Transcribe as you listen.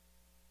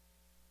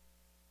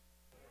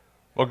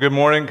Well, good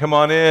morning. Come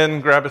on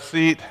in, grab a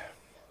seat.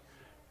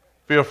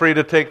 Feel free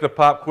to take the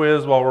pop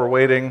quiz while we're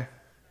waiting.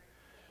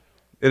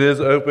 It is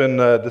open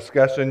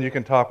discussion. You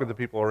can talk with the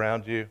people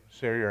around you,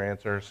 share your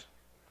answers.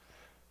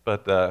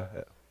 But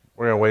we're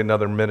going to wait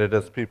another minute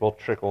as people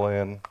trickle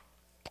in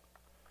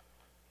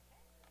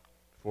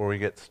before we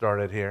get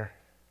started here.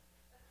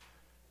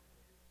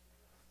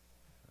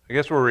 I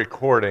guess we're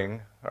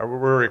recording.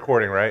 We're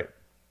recording, right?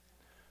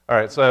 All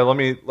right, so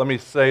let me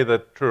say the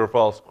true or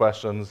false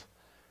questions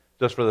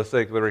just for the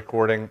sake of the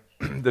recording.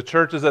 The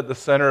church is at the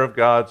center of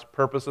God's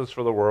purposes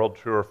for the world,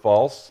 true or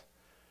false?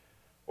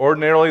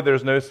 Ordinarily,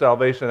 there's no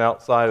salvation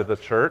outside of the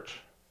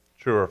church,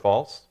 true or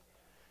false?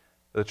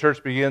 The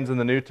church begins in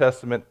the New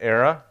Testament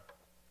era.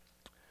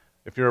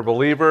 If you're a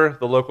believer,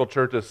 the local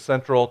church is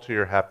central to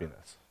your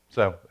happiness.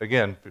 So,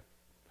 again,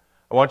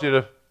 I want you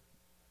to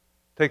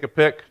take a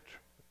pick,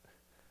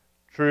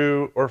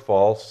 true or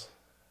false,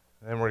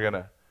 and we're going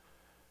to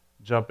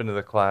jump into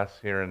the class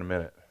here in a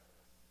minute.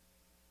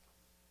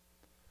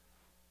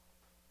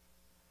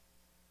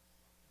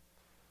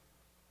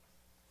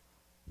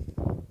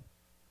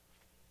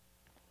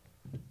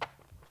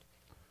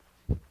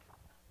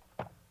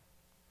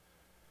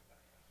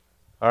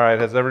 All right,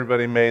 has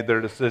everybody made their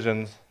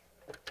decisions?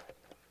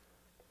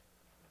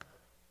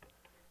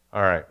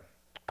 All right.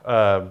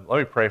 Let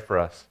me pray for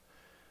us.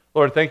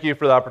 Lord, thank you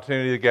for the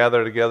opportunity to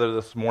gather together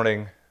this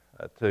morning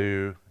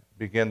to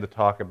begin to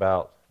talk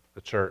about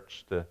the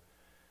church, to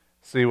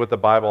see what the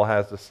Bible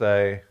has to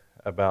say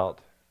about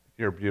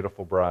your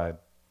beautiful bride.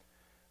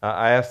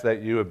 I ask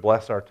that you would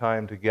bless our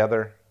time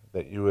together,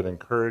 that you would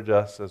encourage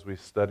us as we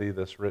study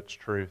this rich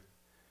truth,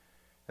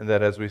 and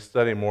that as we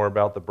study more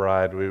about the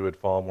bride, we would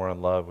fall more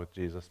in love with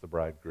Jesus, the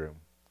bridegroom.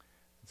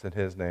 It's in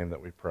his name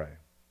that we pray.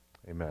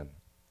 Amen.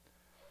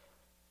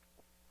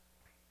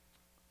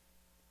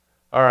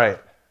 All right.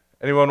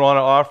 Anyone want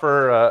to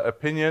offer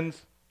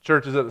opinions?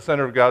 Church is at the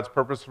center of God's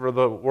purpose for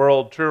the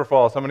world. True or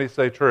false? How many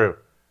say true?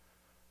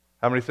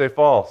 How many say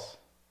false?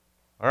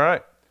 All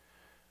right.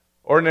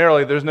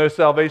 Ordinarily, there's no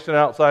salvation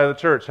outside of the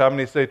church. How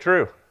many say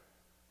true?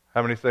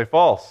 How many say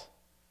false?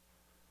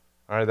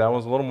 All right, that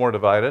one's a little more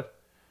divided.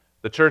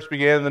 The church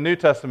began in the New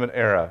Testament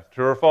era.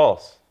 True or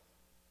false?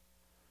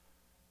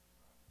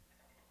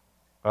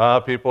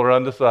 People are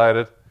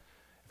undecided.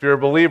 If you're a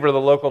believer, the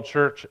local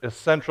church is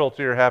central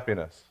to your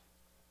happiness.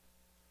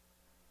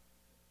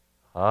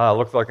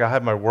 Looks like I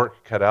have my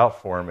work cut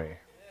out for me.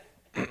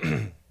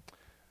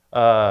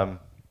 All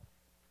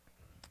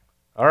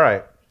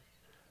right.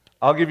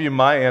 I'll give you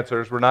my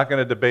answers. We're not going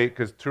to debate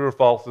because true or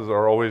falses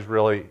are always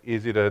really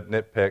easy to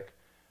nitpick.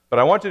 But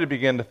I want you to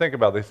begin to think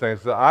about these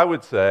things. So I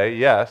would say,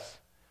 yes,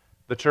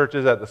 the church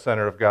is at the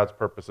center of God's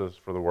purposes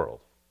for the world.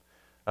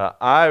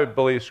 I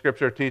believe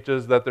Scripture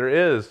teaches that there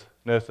is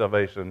no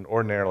salvation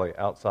ordinarily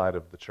outside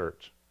of the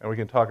church. And we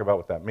can talk about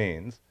what that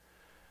means.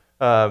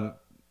 And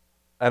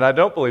I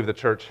don't believe the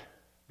church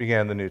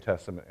began the New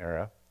Testament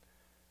era.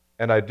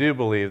 And I do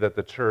believe that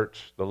the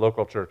church, the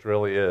local church,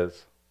 really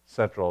is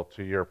central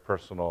to your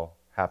personal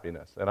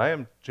happiness. And I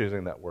am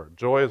choosing that word,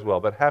 joy as well,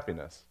 but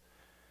happiness.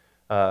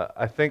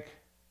 I think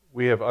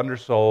we have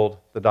undersold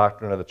the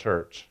doctrine of the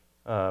church.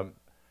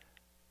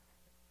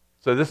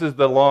 So this is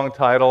the long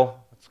title.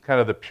 It's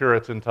kind of the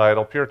Puritan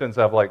title. Puritans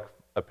have like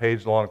a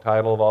page-long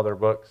title of all their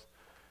books.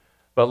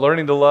 But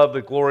learning to love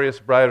the glorious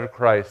bride of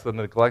Christ, the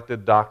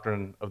neglected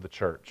doctrine of the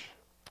church.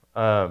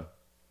 I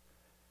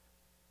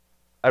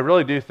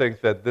really do think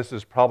that this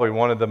is probably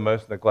one of the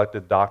most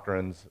neglected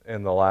doctrines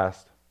in the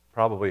last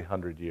probably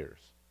 100 years.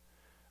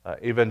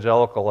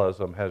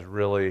 Evangelicalism has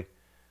really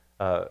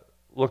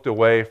looked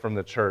away from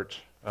the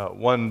church.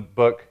 One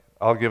book,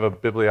 I'll give a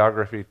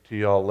bibliography to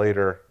you all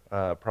later,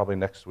 probably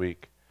next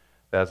week,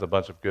 that has a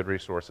bunch of good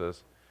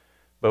resources.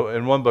 But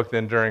in one book, The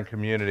Enduring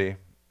Community,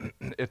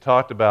 it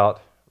talked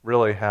about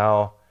really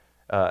how,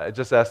 it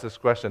just asked this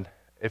question,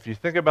 if you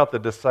think about the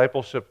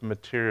discipleship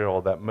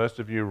material that most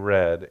of you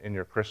read in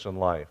your Christian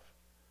life,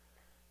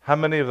 how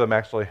many of them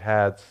actually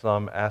had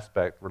some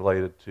aspect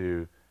related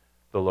to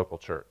the local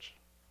church?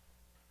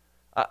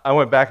 I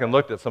went back and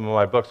looked at some of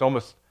my books.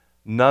 Almost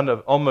none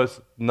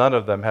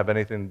of them have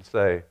anything to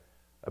say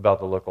about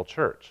the local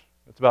church.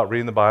 It's about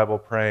reading the Bible,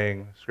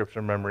 praying,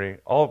 scripture memory,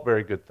 all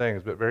very good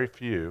things, but very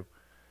few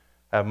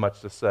have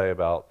much to say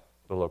about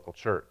the local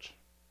church.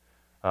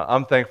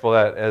 I'm thankful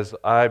that as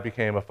I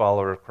became a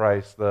follower of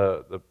Christ,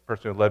 the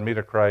person who led me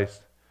to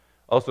Christ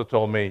also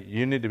told me,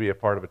 you need to be a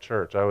part of a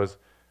church. I was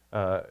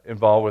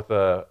involved with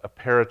a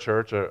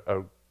parachurch,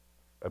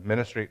 a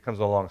ministry that comes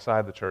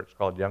alongside the church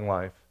called Young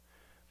Life.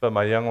 But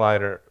my Young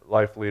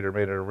Life leader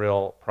made it a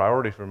real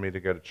priority for me to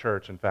go to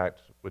church. In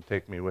fact, would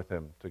take me with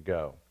him to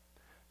go.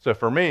 So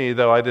for me,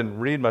 though I didn't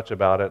read much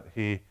about it,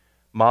 he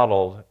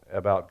modeled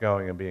about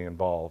going and being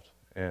involved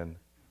in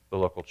the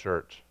local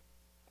church.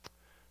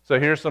 So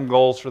here's some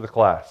goals for the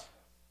class.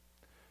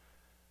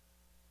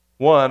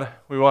 One,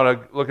 we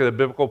want to look at a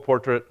biblical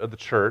portrait of the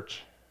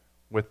church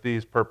with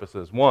these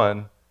purposes.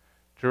 One,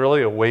 to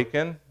really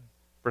awaken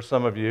for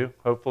some of you,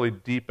 hopefully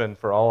deepen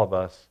for all of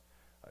us,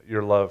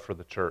 your love for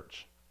the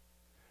church.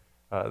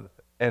 uh,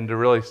 and to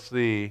really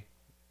see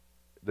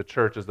the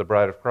church as the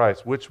bride of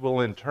Christ, which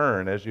will in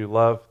turn, as you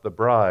love the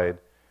bride,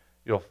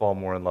 you'll fall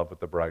more in love with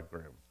the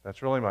bridegroom.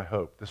 That's really my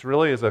hope. This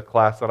really is a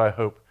class that I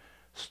hope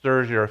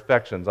stirs your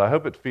affections. I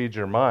hope it feeds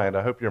your mind.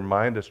 I hope your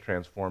mind is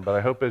transformed, but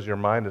I hope as your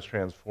mind is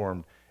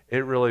transformed,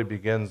 it really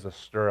begins to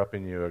stir up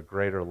in you a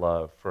greater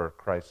love for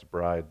Christ's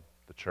bride,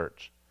 the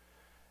church.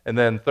 And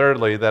then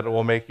thirdly, that it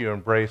will make you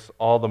embrace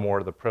all the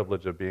more the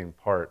privilege of being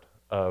part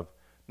of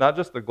not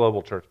just the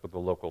global church, but the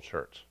local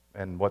church,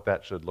 and what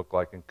that should look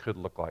like and could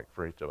look like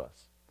for each of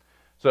us.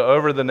 So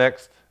over the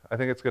next, I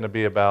think it's going to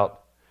be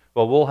about,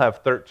 well, we'll have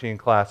 13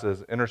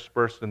 classes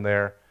interspersed in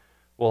there.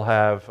 We'll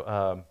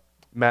have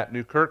Matt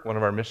Newkirk, one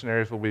of our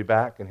missionaries, will be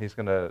back, and he's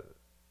going to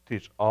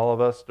teach all of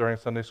us during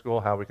Sunday school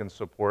how we can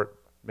support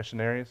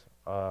missionaries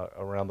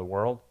around the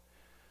world.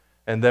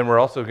 And then we're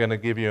also going to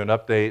give you an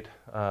update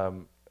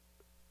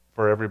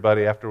for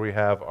everybody after we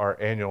have our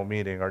annual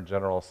meeting, our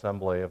General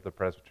Assembly of the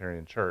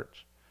Presbyterian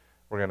Church.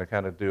 We're going to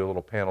kind of do a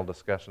little panel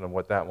discussion of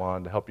what that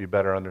wanted to help you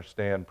better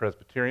understand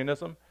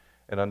Presbyterianism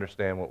and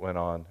understand what went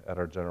on at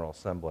our General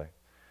Assembly.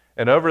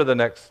 And over the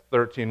next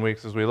 13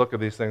 weeks, as we look at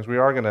these things, we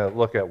are going to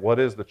look at what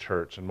is the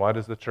church and why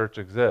does the church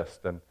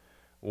exist, and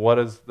what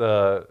does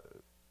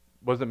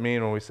it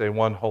mean when we say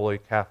one holy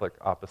Catholic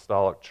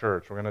apostolic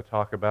church. We're going to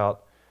talk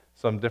about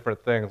some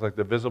different things like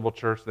the visible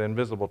church, the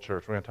invisible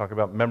church. We're going to talk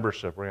about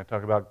membership. We're going to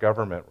talk about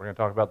government. We're going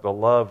to talk about the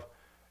love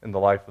in the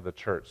life of the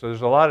church. So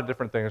there's a lot of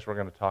different things we're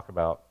going to talk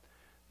about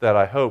that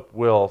I hope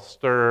will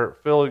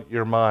fill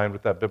your mind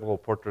with that biblical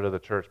portrait of the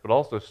church, but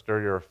also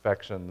stir your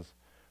affections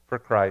for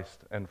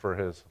Christ and for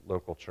his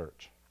local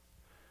church.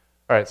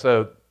 All right,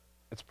 so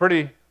it's a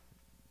pretty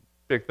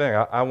big thing.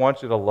 I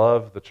want you to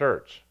love the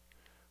church.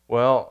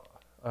 Well,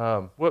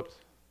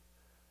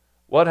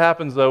 what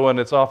happens, though, when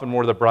it's often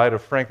more the bride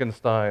of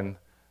Frankenstein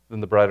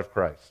than the bride of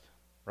Christ,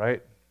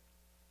 right?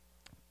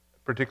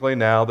 Particularly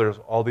now, there's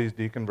all these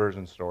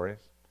deconversion stories,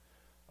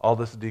 all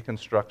this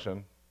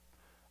deconstruction,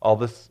 all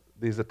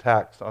these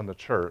attacks on the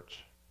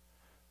church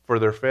for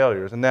their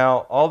failures. And now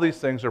all these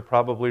things are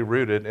probably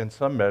rooted in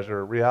some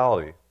measure of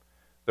reality.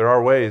 There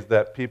are ways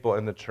that people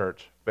in the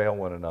church fail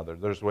one another.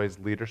 There's ways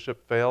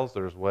leadership fails.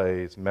 There's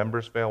ways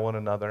members fail one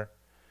another.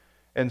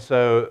 And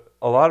so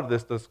a lot of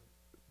this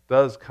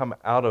does come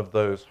out of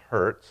those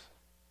hurts.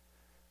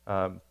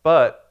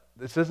 But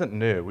this isn't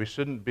new. We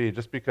shouldn't be,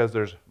 just because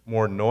there's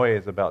more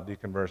noise about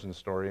deconversion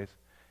stories,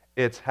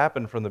 it's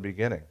happened from the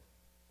beginning.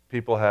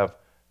 People have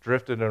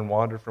drifted and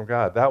wandered from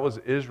God. That was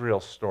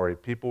Israel's story.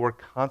 People were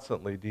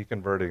constantly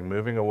deconverting,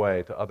 moving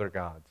away to other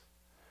gods.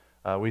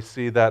 We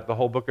see that the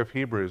whole book of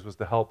Hebrews was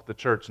to help the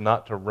church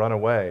not to run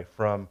away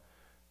from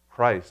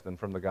Christ and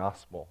from the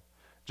gospel.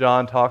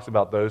 John talks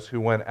about those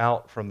who went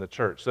out from the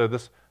church. So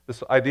this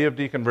idea of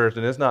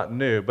deconversion is not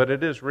new, but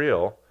it is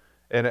real,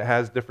 and it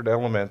has different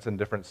elements in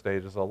different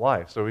stages of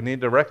life. So we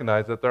need to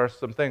recognize that there are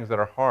some things that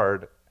are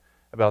hard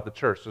about the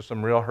church. There's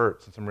some real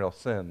hurts and some real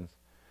sins.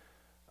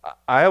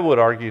 I would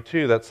argue,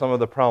 too, that some of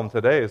the problem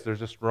today is there's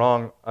just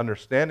wrong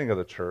understanding of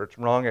the church,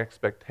 wrong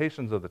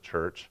expectations of the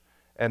church,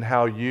 and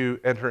how you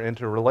enter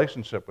into a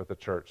relationship with the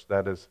church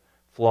that is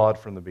flawed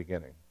from the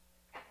beginning.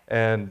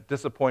 And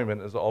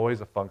disappointment is always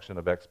a function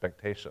of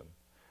expectation.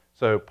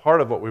 So part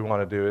of what we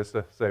want to do is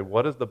to say,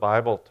 what does the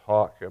Bible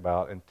talk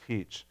about and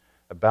teach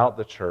about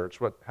the church?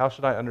 How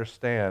should I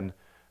understand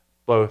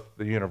both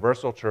the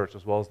universal church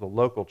as well as the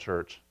local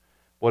church?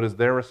 What is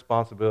their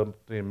responsibility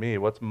to me?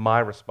 What's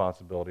my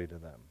responsibility to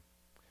them?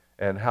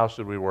 And how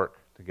should we work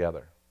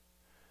together?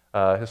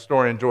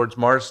 Historian George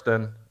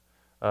Marston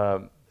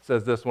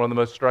says this: one of the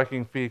most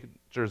striking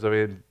features of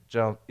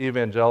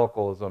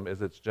evangelicalism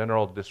is its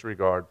general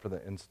disregard for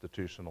the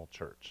institutional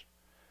church.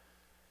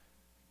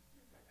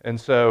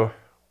 And so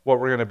what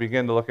we're going to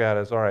begin to look at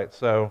is, all right,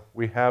 so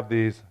we have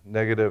these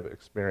negative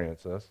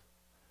experiences.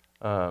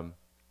 So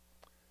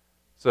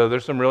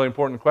there's some really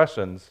important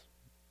questions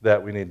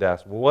that we need to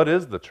ask. Well, what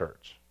is the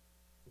church?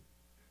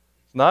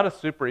 It's not a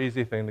super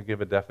easy thing to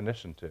give a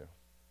definition to,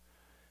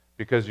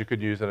 because you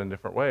could use it in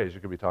different ways. You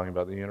could be talking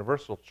about the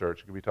universal church.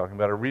 You could be talking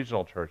about a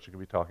regional church. You could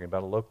be talking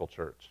about a local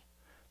church.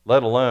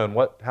 Let alone,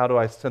 how do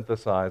I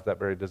synthesize that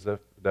very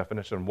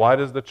definition? Why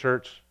does the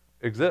church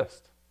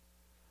exist?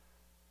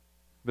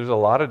 There's a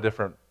lot of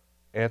different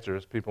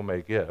answers people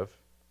may give,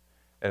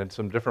 and in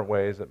some different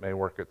ways it may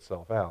work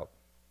itself out.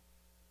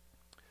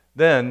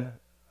 Then,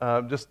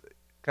 just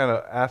kind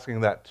of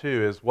asking that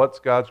too is, what's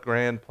God's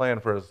grand plan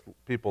for his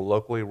people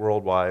locally,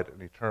 worldwide,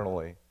 and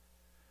eternally?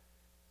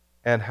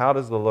 And how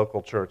could the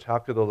local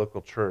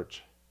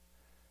church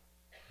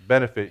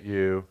benefit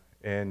you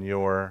in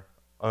your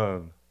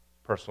own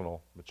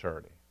personal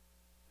maturity?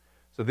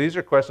 So these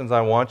are questions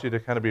I want you to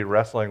kind of be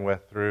wrestling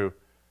with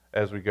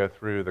as we go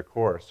through the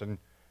course. And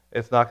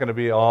it's not going to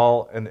be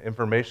all an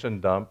information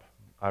dump.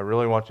 I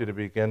really want you to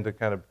begin to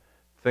kind of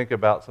think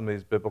about some of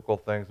these biblical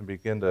things and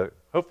begin to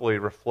hopefully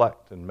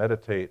reflect and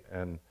meditate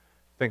and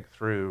think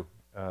through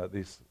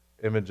these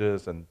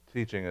images and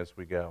teaching as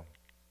we go.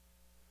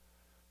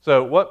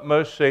 So what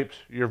most shaped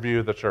your view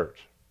of the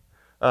church?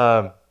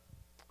 Well,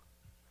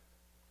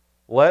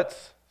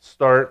 let's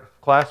start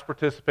class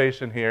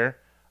participation here.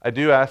 I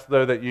do ask,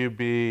 though, that you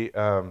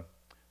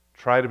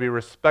try to be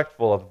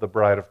respectful of the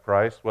bride of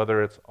Christ,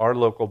 whether it's our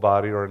local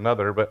body or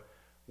another, but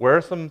where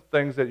are some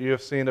things that you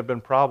have seen have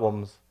been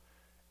problems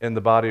in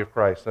the body of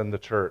Christ, in the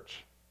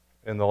church,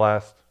 in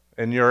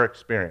your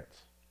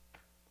experience?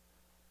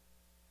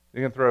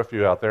 You can throw a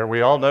few out there.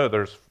 We all know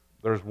there's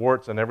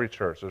warts in every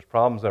church. There's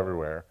problems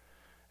everywhere.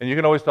 And you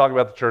can always talk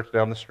about the church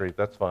down the street.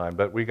 That's fine,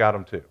 but we got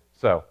them too.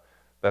 So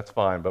that's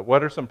fine. But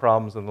what are some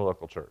problems in the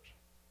local church?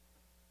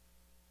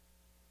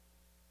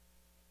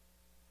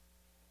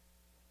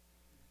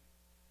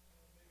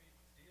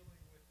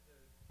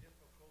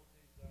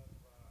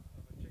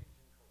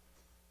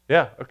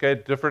 Yeah, okay,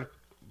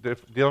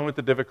 dealing with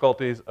the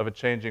difficulties of a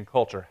changing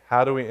culture.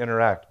 How do we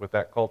interact with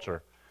that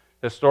culture?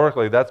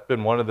 Historically, that's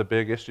been one of the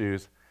big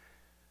issues.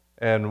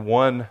 And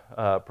one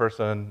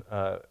person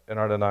in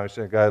our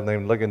denomination, a guy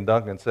named Ligon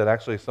Duncan, said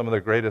actually some of the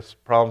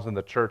greatest problems in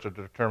the church are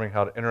determining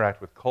how to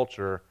interact with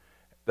culture.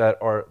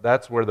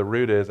 That's where the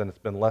root is, and it's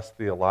been less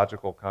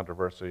theological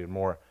controversy and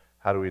more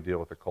how do we deal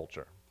with the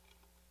culture.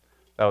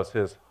 That was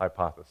his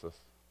hypothesis.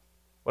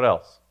 What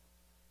else?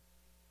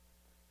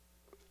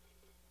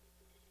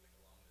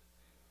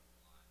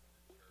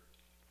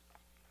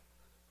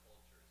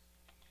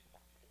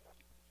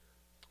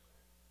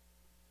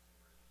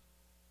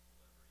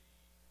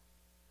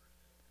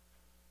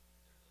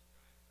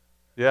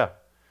 Yeah.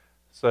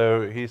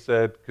 So he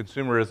said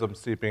consumerism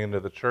seeping into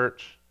the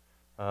church,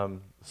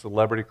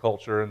 celebrity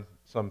culture in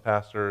some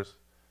pastors,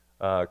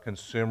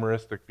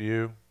 consumeristic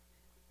view,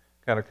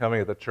 kind of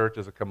coming at the church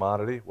as a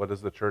commodity. What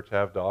does the church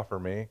have to offer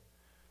me?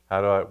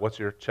 What's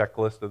your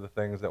checklist of the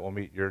things that will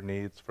meet your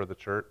needs for the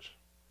church?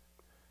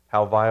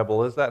 How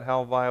viable is that?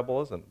 How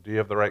viable isn't? Do you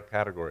have the right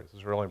categories?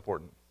 This is really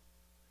important.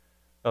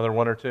 Another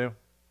one or two?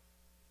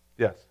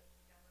 Yes.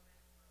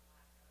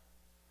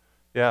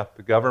 Yeah,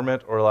 the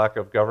government or lack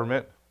of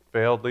government,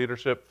 failed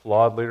leadership,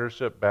 flawed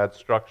leadership, bad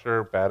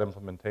structure, bad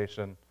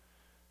implementation,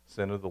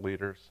 sin of the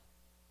leaders.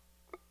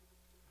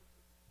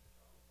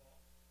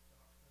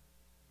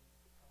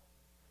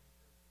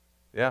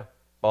 Yeah,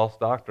 false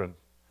doctrine.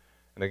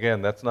 And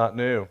again, that's not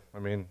new. I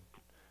mean,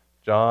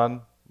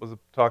 John was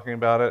talking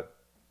about it.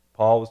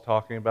 Paul was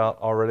talking about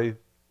already.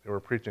 They were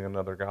preaching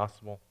another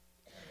gospel.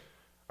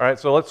 All right,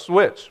 so let's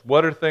switch.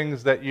 What are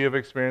things that you have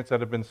experienced that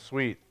have been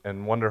sweet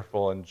and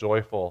wonderful and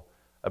joyful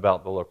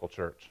about the local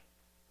church?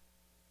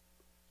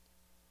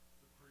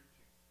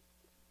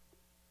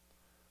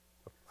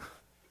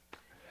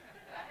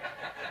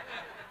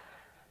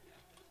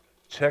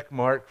 Check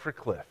mark for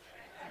Cliff.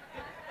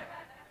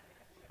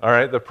 All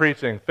right, the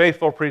preaching,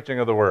 faithful preaching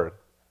of the word.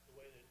 The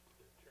way that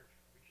the church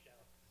reached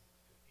out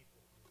to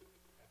people who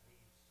have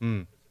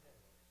needs, physical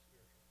and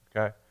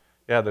spiritual. Okay.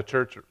 Yeah, the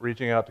church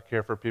reaching out to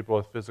care for people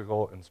with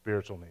physical and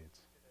spiritual needs.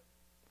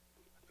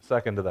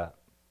 Second to that.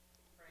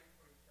 Praying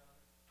for each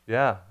other.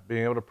 Yeah,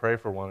 being able to pray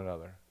for one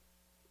another.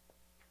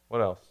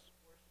 What else?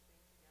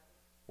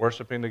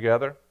 Worshiping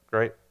together.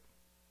 Great.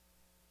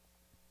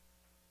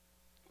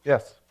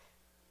 Yes.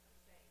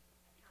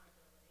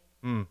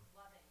 Hmm.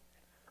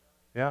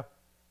 Yeah.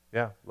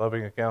 Yeah.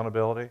 Loving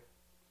accountability.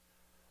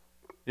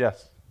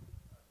 Yes.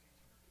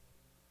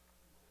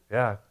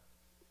 Yeah.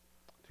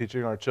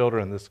 Teaching our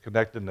children this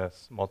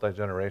connectedness,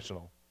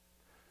 multi-generational.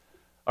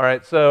 All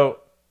right, so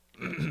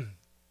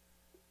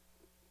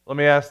let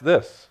me ask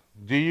this.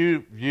 Do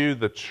you view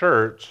the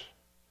church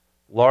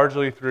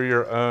largely through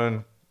your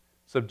own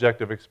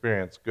subjective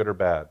experience, good or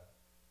bad?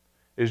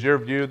 Is your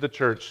view of the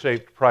church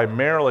shaped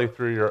primarily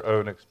through your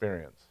own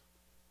experience?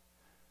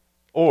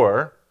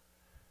 Or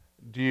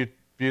do you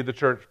view the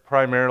church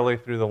primarily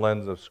through the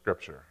lens of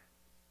Scripture?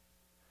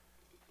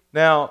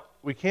 Now,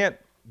 we can't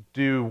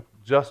do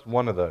just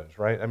one of those,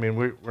 right? I mean,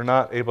 we're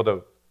not able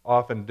to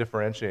often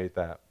differentiate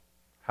that.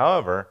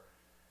 However,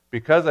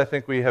 because I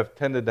think we have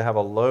tended to have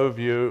a low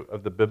view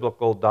of the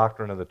biblical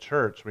doctrine of the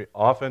church, we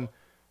often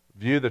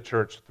view the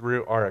church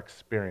through our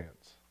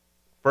experience,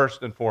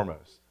 first and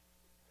foremost.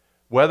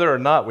 Whether or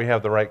not we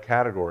have the right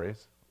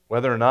categories,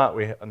 whether or not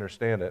we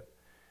understand it.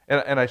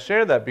 And I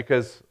share that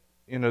because,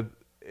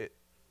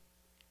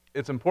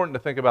 it's important to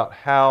think about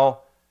how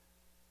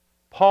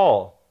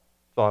Paul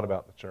thought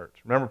about the church.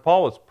 Remember,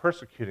 Paul was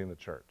persecuting the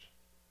church.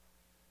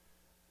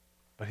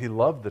 But he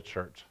loved the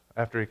church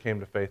after he came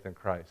to faith in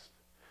Christ.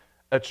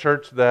 A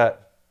church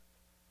that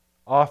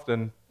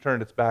often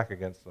turned its back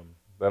against him,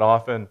 that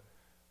often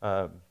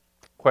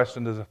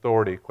questioned his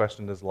authority,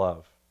 questioned his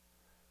love.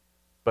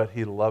 But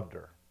he loved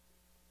her,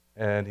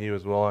 and he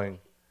was willing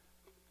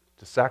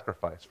to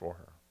sacrifice for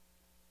her.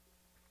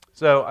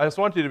 So I just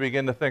want you to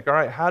begin to think, all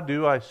right, how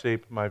do I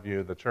shape my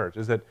view of the church?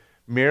 Is it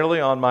merely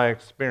on my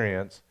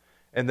experience?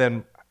 And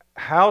then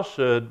how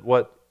should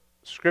what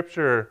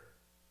Scripture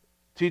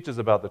teaches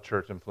about the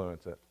church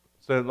influence it?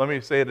 So let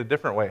me say it a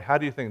different way. How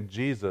do you think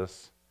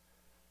Jesus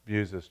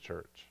views his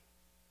church?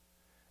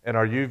 And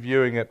are you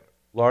viewing it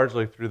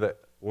largely through the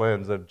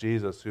lens of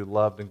Jesus, who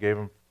loved and gave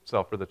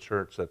himself for the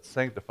church, that's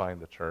sanctifying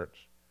the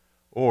church?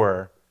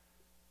 Or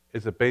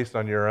is it based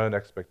on your own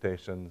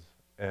expectations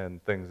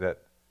and things that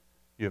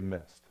you've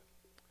missed.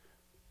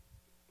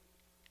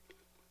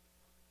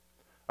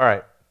 All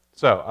right,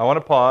 so I want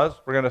to pause.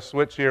 We're going to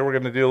switch here. We're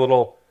going to do a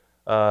little,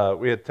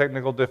 we had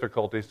technical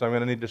difficulties, so I'm going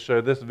to need to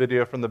show this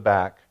video from the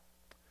back.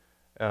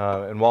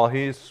 And while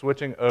he's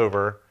switching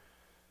over,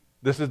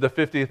 this is the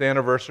 50th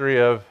anniversary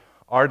of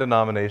our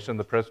denomination,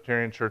 the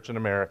Presbyterian Church in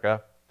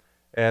America.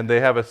 And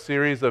they have a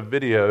series of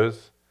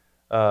videos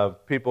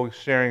of people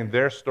sharing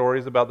their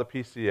stories about the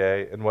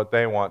PCA and what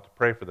they want to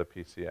pray for the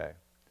PCA.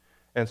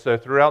 And so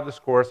throughout this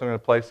course, I'm going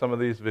to play some of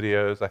these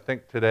videos. I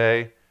think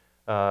today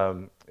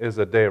is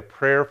a day of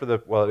prayer for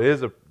the, well, it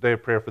is a day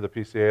of prayer for the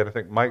PCA, and I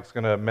think Mike's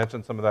going to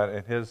mention some of that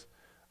in his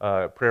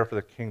prayer for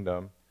the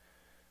kingdom.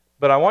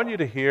 But I want you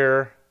to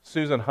hear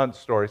Susan Hunt's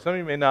story. Some of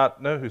you may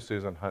not know who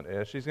Susan Hunt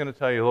is. She's going to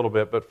tell you a little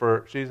bit,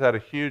 but she's had a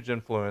huge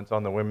influence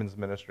on the women's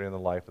ministry and the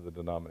life of the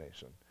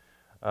denomination.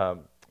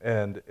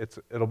 And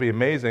it'll be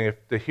amazing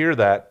to hear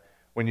that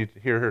when you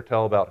hear her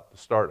tell about the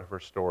start of her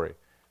story.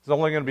 It's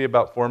only going to be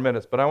about 4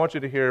 minutes, but I want you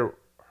to hear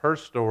her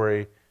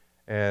story,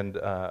 and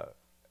I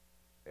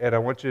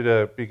want you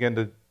to begin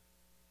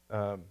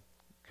to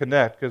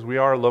connect, because we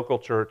are a local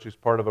church who's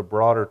part of a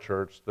broader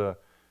church,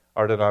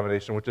 our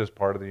denomination, which is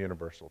part of the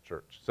Universal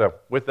Church. So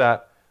with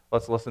that,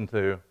 let's listen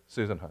to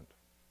Susan Hunt.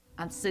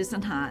 I'm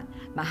Susan Hunt.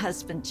 My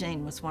husband,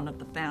 Gene, was one of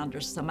the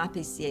founders, so my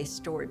PCA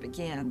story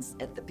begins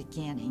at the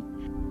beginning.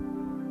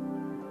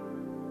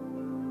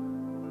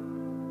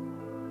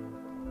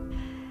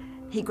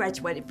 He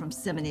graduated from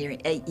seminary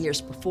 8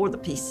 years before the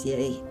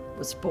PCA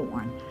was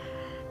born.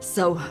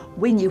 So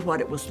we knew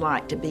what it was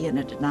like to be in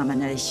a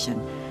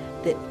denomination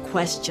that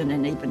questioned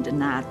and even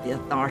denied the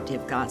authority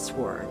of God's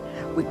Word.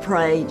 We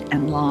prayed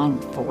and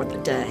longed for the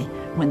day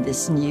when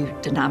this new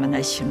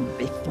denomination would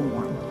be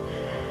formed.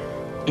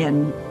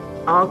 In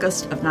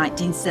August of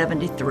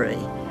 1973,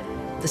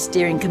 the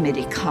steering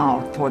committee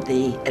called for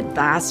the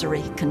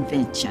advisory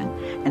convention,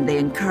 and they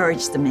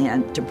encouraged the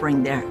men to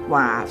bring their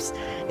wives.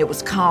 It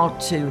was called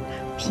to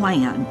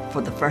plan for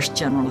the first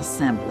General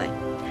Assembly.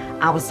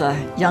 I was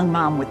a young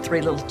mom with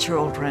 3 little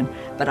children,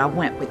 but I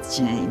went with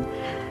Gene.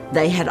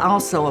 They had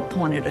also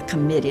appointed a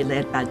committee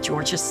led by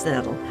Georgia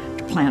Settle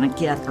to plan a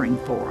gathering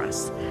for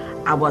us.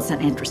 I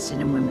wasn't interested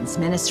in women's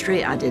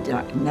ministry. I did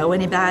not know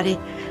anybody,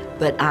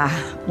 but I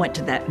went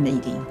to that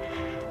meeting.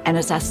 And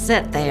as I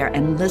sat there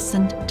and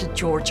listened to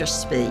Georgia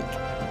speak,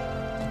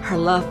 her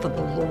love for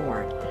the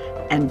Lord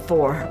and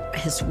for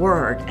His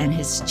Word and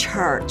His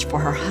church, for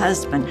her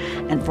husband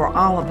and for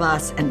all of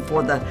us and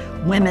for the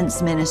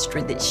women's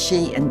ministry that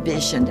she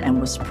envisioned and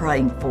was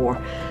praying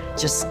for,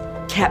 just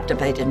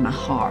captivated my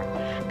heart.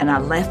 And I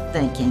left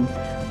thinking,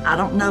 I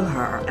don't know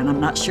her and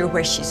I'm not sure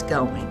where she's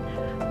going,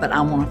 but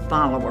I want to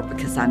follow her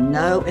because I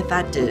know if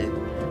I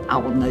do, I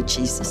will know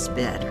Jesus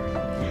better.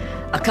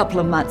 A couple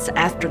of months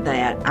after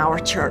that, our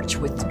church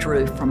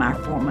withdrew from our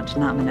former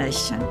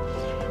denomination.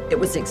 It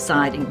was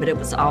exciting, but it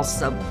was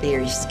also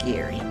very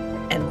scary.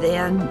 And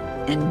then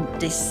in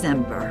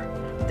December,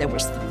 there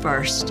was the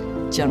first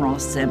General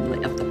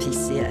Assembly of the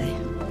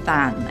PCA.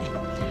 Finally,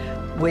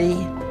 we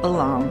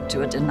belonged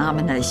to a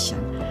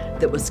denomination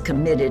that was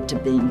committed to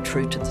being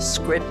true to the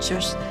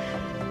Scriptures,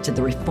 to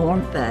the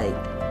Reformed faith,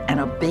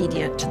 and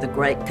obedient to the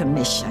Great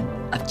Commission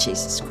of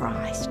Jesus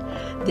Christ.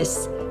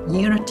 This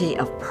unity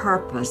of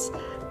purpose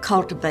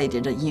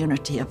cultivated a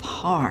unity of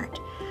heart.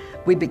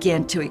 We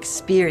began to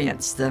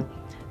experience the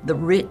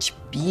rich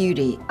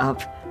beauty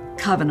of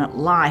covenant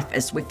life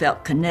as we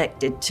felt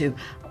connected to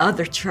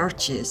other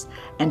churches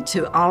and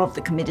to all of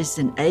the committees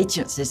and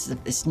agencies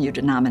of this new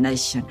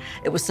denomination.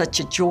 It was such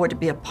a joy to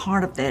be a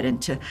part of that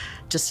and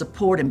to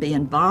support and be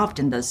involved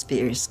in those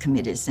various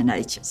committees and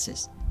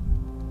agencies.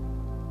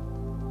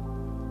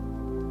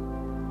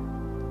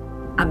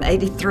 I'm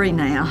 83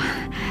 now,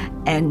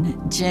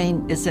 and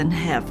Gene is in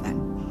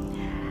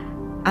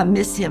heaven. I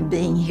miss him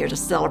being here to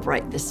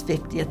celebrate this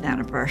 50th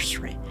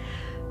anniversary.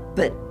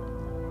 But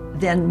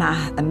then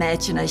my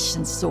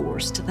imagination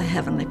soars to the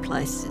heavenly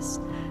places,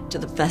 to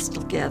the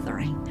festal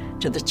gathering,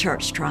 to the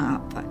church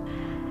triumphant.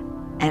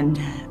 And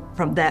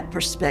from that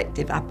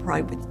perspective, I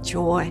pray with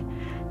joy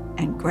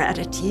and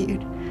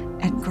gratitude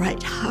and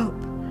great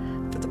hope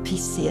for the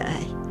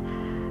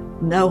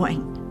PCA,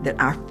 knowing that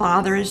our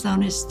Father is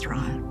on His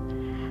throne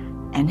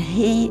and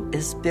He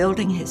is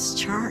building His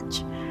church,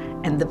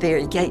 and the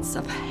very gates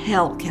of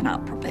hell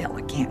cannot prevail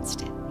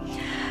against it.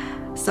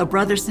 So,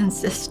 brothers and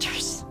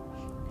sisters,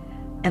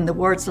 in the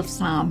words of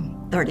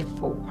Psalm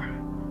 34,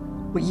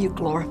 will you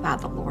glorify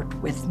the Lord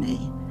with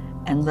me,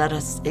 and let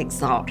us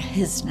exalt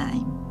His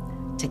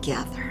name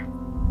together.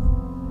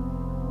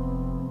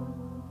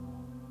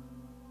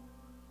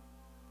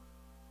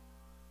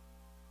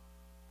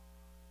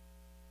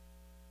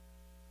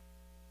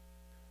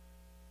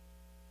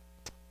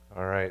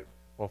 All right.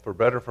 Well, for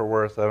better or for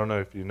worse, I don't know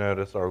if you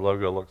noticed, our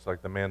logo looks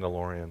like the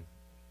Mandalorian.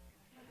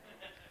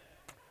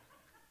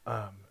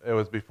 It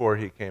was before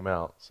he came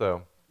out.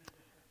 So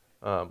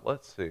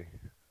let's see.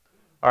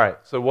 All right.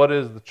 So what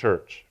is the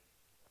church?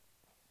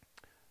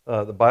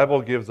 The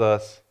Bible gives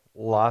us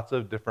lots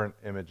of different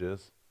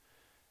images.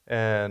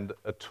 And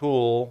a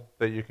tool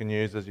that you can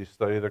use as you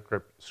study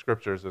the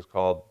scriptures is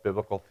called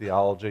biblical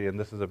theology. And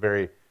this is a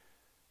very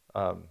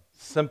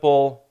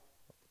simple,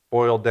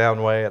 boiled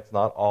down way. It's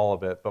not all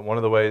of it. But one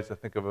of the ways to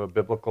think of a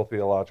biblical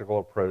theological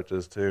approach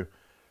is to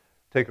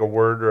take a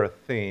word or a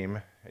theme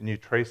and you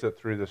trace it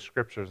through the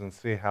scriptures and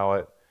see how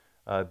it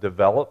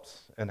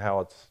develops and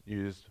how it's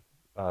used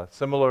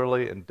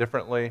similarly and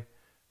differently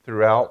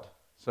throughout.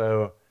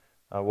 So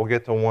we'll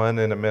get to one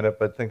in a minute,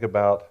 but think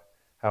about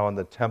how in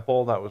the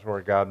temple, that was where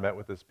God met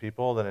with his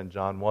people. Then in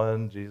John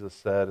 1, Jesus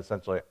said,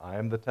 essentially, I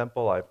am the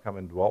temple, I've come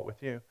and dwelt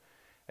with you.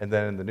 And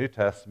then in the New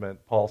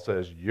Testament, Paul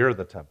says, you're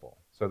the temple.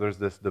 So there's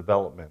this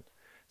development.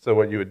 So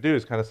what you would do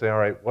is kind of say, all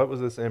right, what was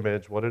this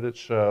image? What did it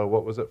show?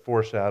 What was it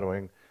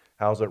foreshadowing?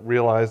 How's it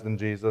realized in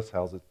Jesus?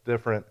 How's it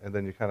different? And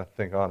then you kind of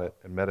think on it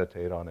and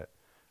meditate on it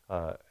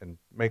and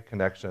make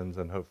connections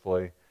and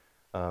hopefully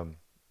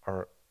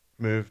are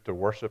moved to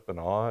worship and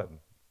awe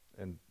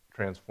and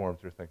transform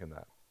through thinking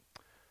that.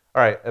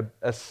 All right,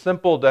 a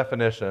simple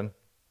definition,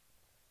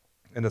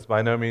 and it's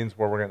by no means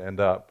where we're going to end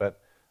up,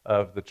 but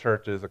of the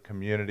church is a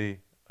community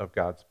of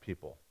God's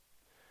people.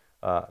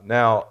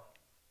 Now,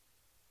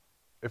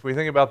 if we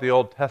think about the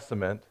Old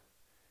Testament,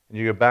 and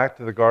you go back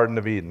to the Garden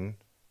of Eden,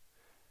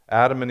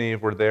 Adam and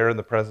Eve were there in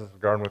the presence of the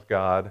garden with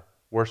God,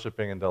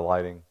 worshiping and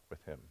delighting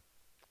with him.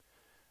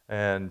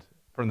 And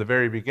from the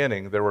very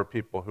beginning, there were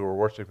people who were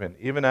worshiping him.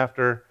 Even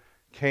after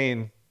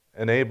Cain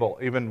and Abel,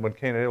 even when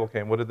Cain and Abel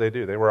came, what did they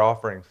do? They were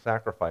offering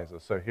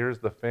sacrifices. So here's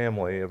the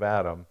family of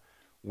Adam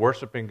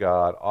worshiping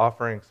God,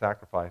 offering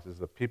sacrifices,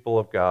 the people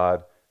of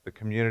God, the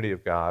community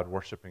of God,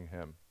 worshiping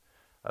him.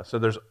 So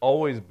there's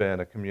always been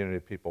a community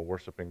of people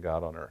worshiping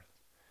God on earth.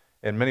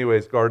 In many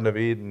ways, Garden of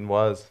Eden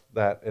was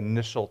that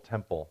initial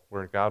temple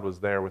where God was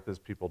there with his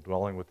people,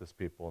 dwelling with his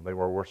people, and they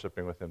were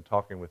worshiping with him,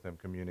 talking with him,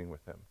 communing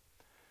with him.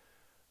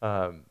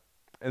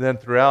 And then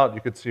throughout,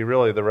 you could see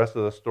really the rest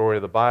of the story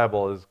of the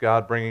Bible is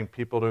God bringing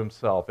people to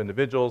himself,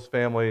 individuals,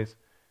 families,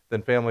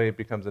 then family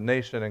becomes a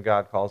nation, and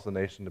God calls the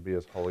nation to be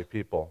his holy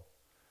people.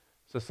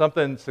 So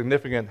something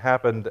significant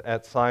happened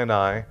at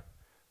Sinai.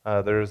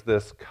 There's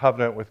this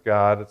covenant with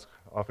God. It's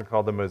often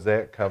called the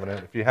Mosaic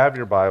Covenant. If you have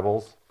your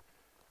Bibles,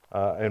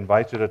 I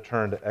invite you to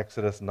turn to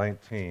Exodus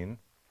 19.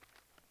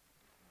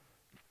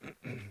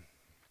 I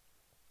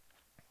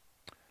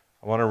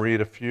want to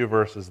read a few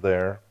verses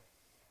there.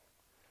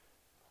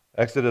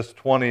 Exodus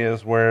 20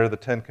 is where the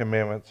Ten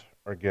Commandments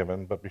are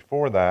given, but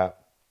before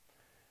that,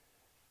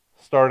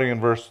 starting in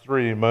verse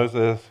 3,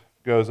 Moses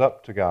goes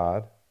up to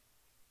God,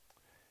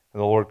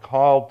 and the Lord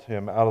called to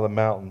him out of the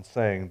mountain,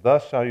 saying,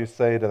 Thus shall you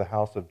say to the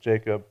house of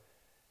Jacob,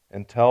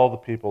 and tell the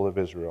people of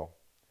Israel,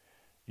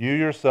 You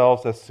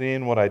yourselves have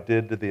seen what I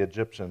did to the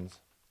Egyptians,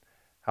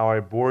 how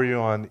I bore you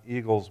on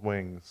eagle's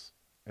wings,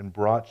 and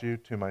brought you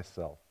to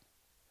myself.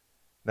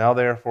 Now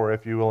therefore,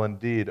 if you will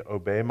indeed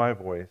obey my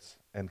voice,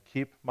 and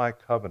keep my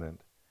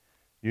covenant,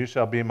 you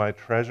shall be my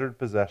treasured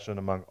possession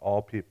among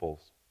all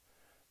peoples.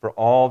 For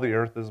all the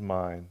earth is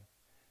mine,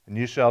 and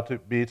you shall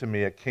be to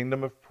me a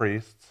kingdom of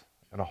priests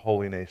and a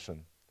holy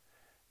nation.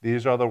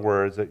 These are the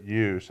words that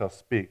you shall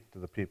speak to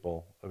the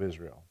people of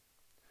Israel.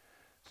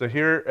 So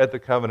here at the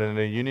covenant,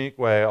 in a unique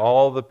way,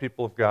 all the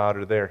people of God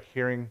are there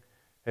hearing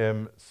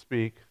him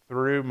speak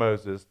through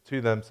Moses to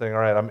them, saying, all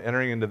right, I'm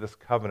entering into this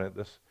covenant,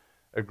 this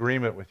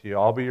agreement with you.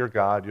 I'll be your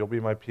God, you'll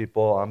be my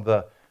people. I'm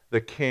the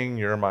king,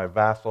 you're my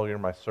vassal, you're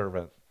my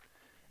servant.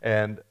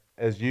 And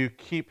as you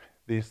keep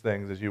these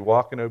things, as you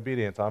walk in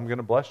obedience, I'm going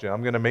to bless you.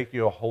 I'm going to make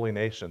you a holy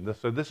nation.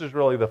 So this is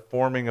really the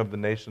forming of the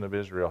nation of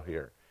Israel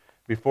here.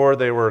 Before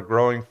they were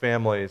growing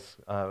families,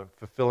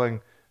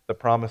 fulfilling the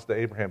promise to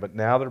Abraham, but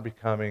now they're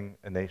becoming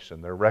a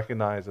nation. They're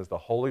recognized as the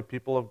holy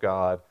people of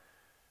God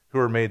who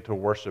are made to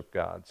worship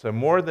God. So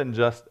more than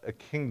just a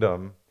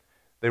kingdom,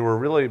 they were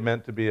really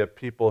meant to be a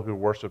people who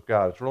worship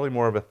God. It's really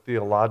more of a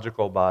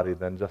theological body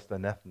than just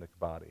an ethnic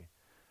body.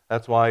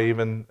 That's why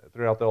even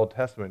throughout the Old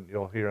Testament,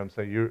 you'll hear them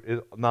say,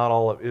 not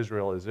all of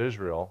Israel is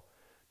Israel,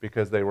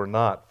 because they were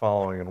not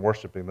following and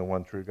worshiping the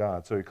one true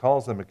God. So he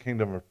calls them a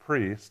kingdom of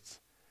priests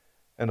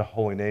and a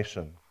holy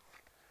nation.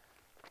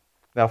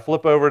 Now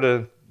flip over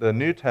to the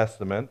New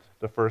Testament,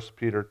 to 1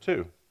 Peter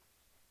 2.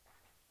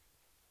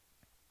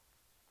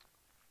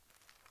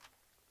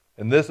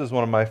 And this is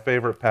one of my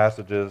favorite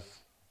passages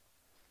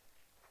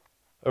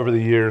over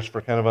the years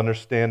for kind of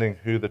understanding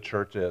who the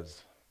church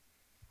is.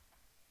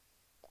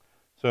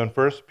 So in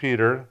 1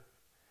 Peter,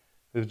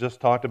 we've just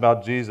talked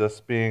about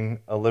Jesus being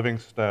a living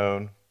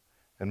stone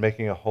and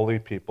making a holy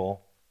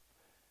people.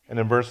 And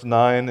in verse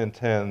 9 and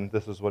 10,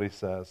 this is what he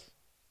says.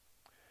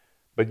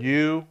 But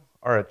you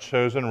are a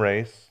chosen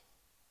race,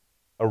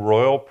 a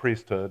royal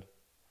priesthood,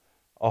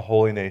 a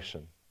holy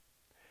nation,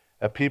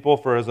 a people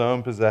for his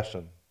own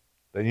possession,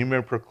 that you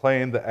may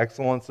proclaim the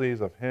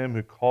excellencies of him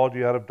who called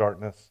you out of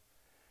darkness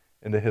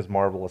into his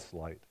marvelous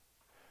light.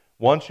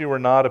 Once you were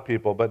not a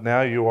people, but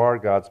now you are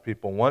God's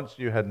people. Once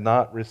you had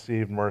not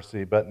received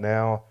mercy, but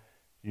now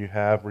you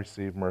have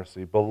received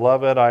mercy.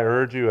 Beloved, I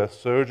urge you as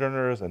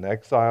sojourners and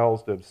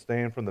exiles to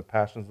abstain from the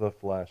passions of the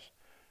flesh,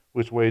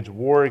 which wage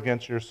war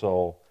against your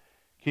soul.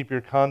 Keep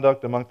your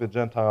conduct among the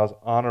Gentiles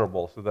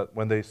honorable, so that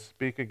when they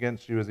speak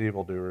against you as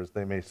evildoers,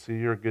 they may see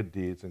your good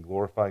deeds and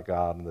glorify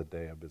God in the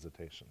day of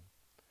visitation.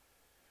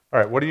 All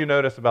right, what do you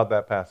notice about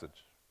that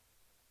passage?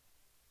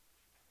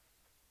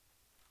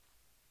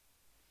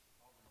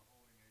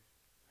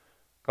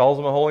 Calls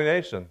them a holy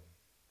nation.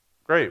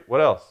 Great.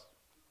 What else?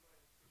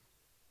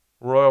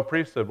 Royal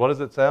priesthood. What does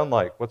it sound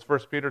like? What's 1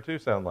 Peter 2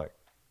 sound like?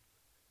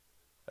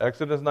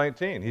 Exodus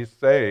 19. He's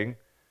saying,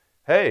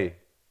 hey,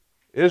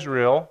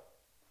 Israel,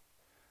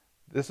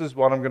 this is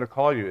what I'm going to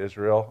call you,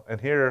 Israel.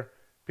 And here,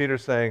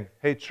 Peter's saying,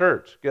 hey,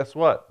 church, guess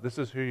what? This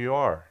is who you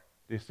are.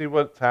 Do you see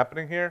what's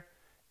happening here?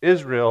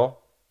 Israel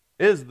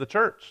is the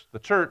church. The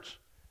church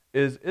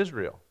is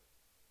Israel.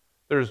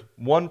 There's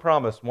one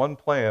promise, one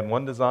plan,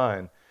 one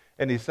design.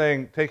 And he's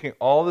saying, taking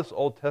all this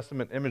Old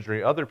Testament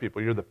imagery, other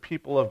people, you're the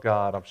people of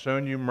God. I've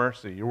shown you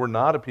mercy. You were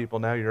not a people,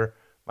 now you're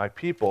my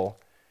people.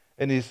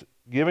 And he's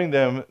giving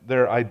them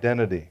their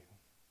identity.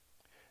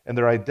 And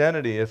their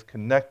identity is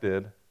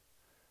connected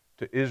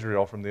to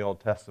Israel from the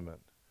Old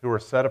Testament, who are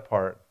set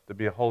apart to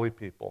be a holy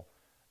people,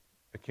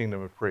 a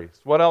kingdom of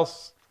priests. What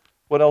else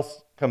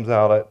comes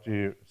out at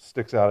you,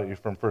 sticks out at you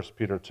from 1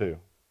 Peter 2?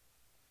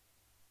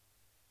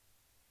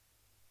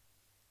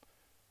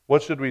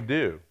 What should we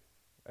do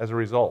as a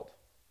result?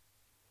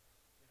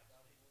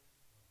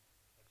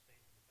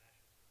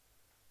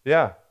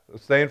 Yeah,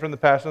 abstain from the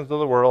passions of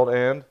the world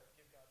and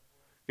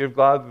give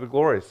God the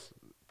glory.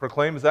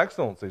 Proclaim His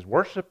excellencies.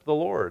 Worship the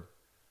Lord,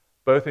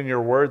 both in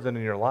your words and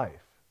in your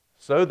life,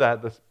 so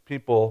that the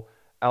people,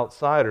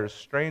 outsiders,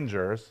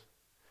 strangers,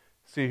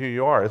 see who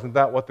you are. Isn't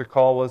that what the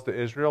call was to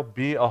Israel?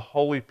 Be a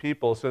holy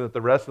people so that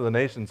the rest of the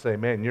nation say,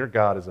 man, your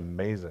God is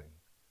amazing.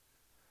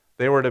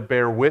 They were to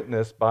bear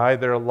witness by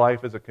their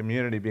life as a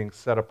community being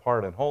set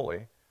apart and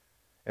holy.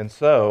 And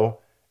so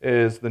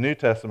is the New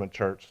Testament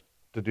church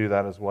to do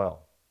that as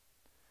well.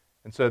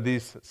 And so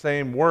these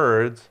same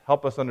words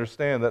help us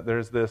understand that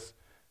there's this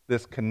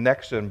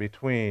connection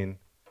between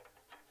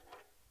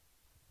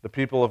the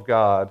people of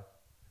God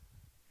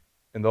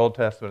in the Old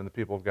Testament and the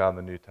people of God in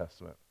the New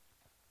Testament.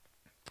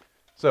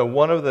 So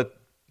one of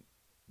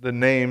the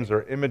names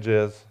or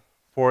images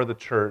for the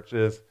church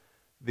is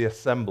the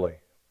assembly.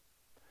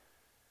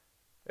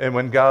 And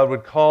when God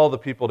would call the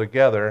people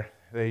together,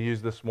 they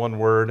use this one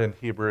word in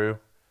Hebrew,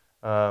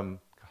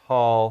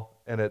 call,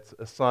 and it's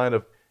a sign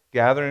of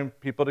gathering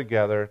people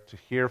together to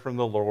hear from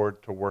the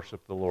Lord, to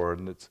worship the Lord.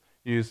 And it's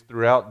used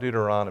throughout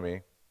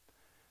Deuteronomy.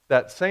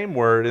 That same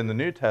word in the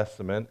New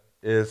Testament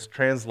is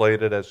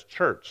translated as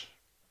church.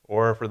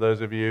 Or for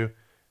those of you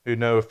who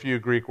know a few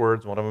Greek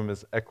words, one of them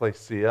is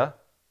ekklesia.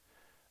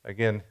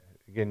 Again,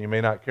 you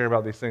may not care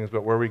about these things,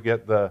 but where we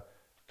get the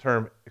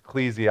term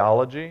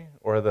ecclesiology,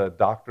 or the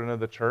doctrine of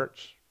the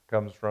church,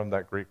 comes from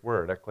that Greek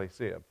word,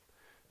 ekklesia.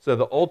 So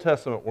the Old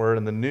Testament word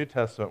and the New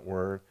Testament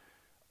word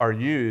are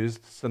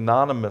used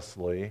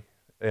synonymously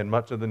in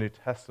much of the New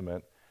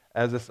Testament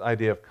as this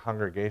idea of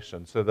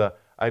congregation. So the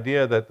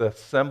idea that the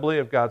assembly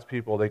of God's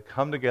people, they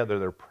come together,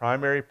 their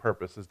primary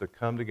purpose is to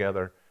come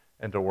together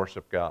and to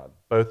worship God,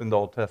 both in the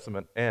Old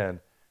Testament and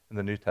in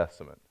the New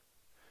Testament.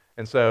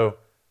 And so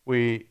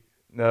we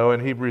know in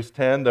Hebrews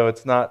 10, though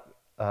it's not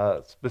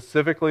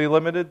specifically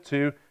limited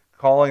to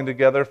calling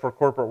together for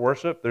corporate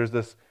worship, there's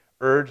this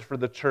urge for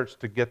the church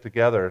to get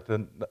together,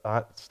 to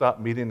not stop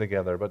meeting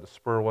together, but to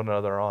spur one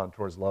another on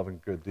towards love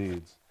and good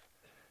deeds.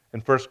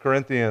 In 1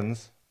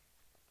 Corinthians,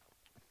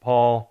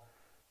 Paul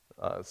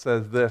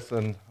says this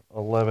in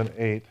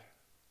 11:8.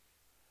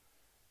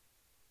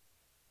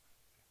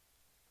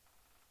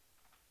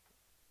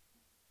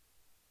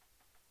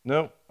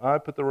 No, I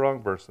put the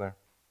wrong verse there.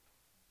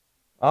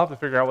 I'll have to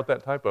figure out what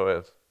that typo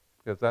is,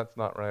 because that's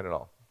not right at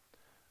all.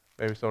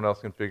 Maybe someone else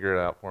can figure it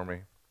out for me.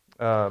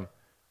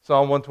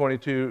 Psalm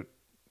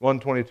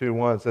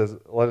 122:1 says,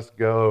 let us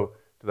go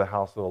to the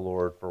house of the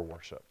Lord for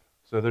worship.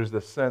 So there's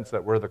this sense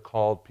that we're the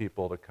called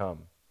people to come.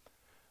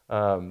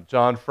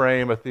 John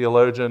Frame, a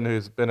theologian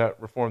who's been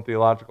at Reformed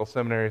Theological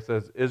Seminary,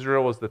 says,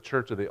 Israel was the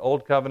church of the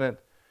Old Covenant,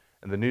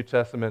 and the New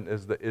Testament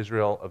is the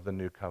Israel of the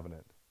New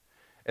Covenant.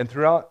 And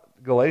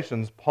throughout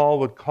Galatians, Paul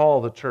would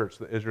call the church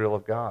the Israel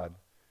of God.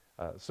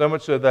 So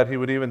much so that he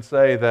would even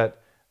say that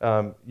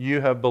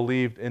you have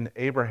believed in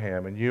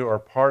Abraham, and you are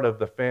part of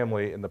the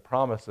family in the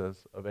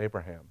promises of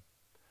Abraham.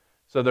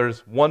 So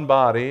there's one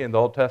body in the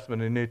Old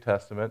Testament and New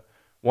Testament,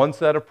 one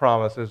set of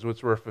promises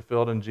which were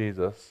fulfilled in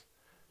Jesus,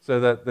 so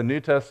that the New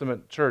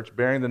Testament church,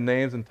 bearing the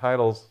names and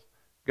titles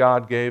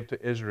God gave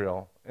to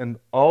Israel. And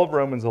all of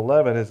Romans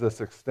 11 is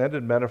this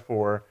extended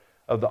metaphor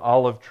of the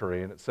olive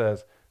tree, and it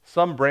says,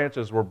 some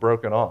branches were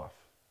broken off.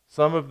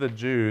 Some of the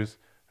Jews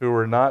who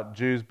were not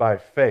Jews by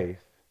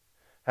faith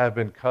have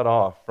been cut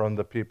off from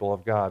the people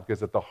of God,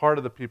 because at the heart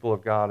of the people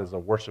of God is a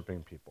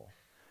worshiping people.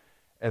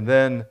 And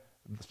then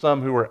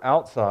some who were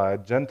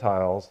outside,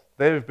 Gentiles,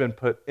 they've been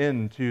put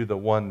into the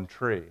one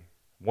tree.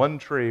 One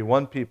tree,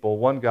 one people,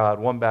 one God,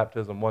 one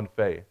baptism, one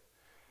faith.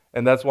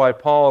 And that's why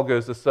Paul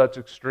goes to such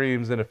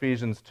extremes in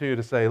Ephesians 2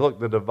 to say, look,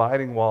 the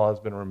dividing wall has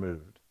been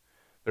removed.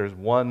 There's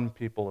one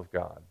people of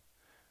God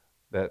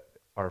that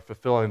are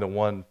fulfilling the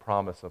one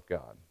promise of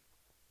God.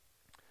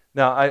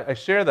 Now, I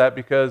share that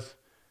because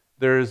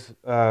there's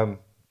I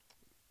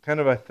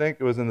think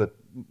it was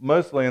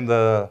mostly in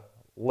the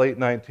late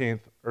 19th,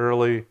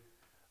 early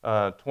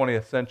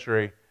 20th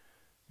century,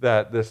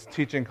 that this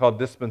teaching called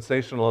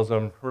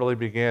dispensationalism really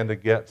began to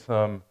get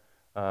some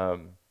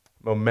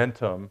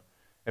momentum,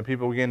 and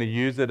people began to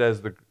use it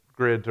as the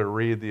grid to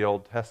read the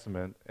Old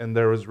Testament, and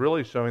there was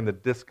really showing the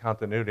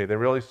discontinuity. They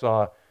really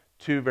saw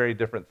two very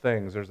different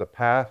things. There's a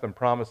path and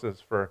promises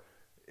for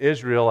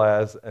Israel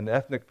as an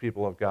ethnic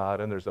people of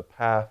God, and there's a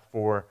path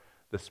for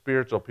the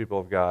spiritual people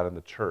of God in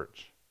the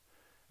church.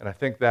 And I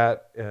think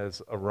that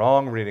is a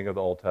wrong reading of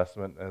the Old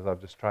Testament, as I've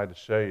just tried to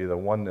show you the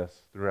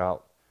oneness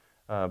throughout.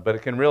 But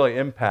it can really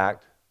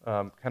impact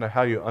kind of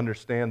how you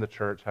understand the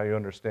church, how you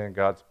understand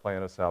God's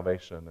plan of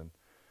salvation.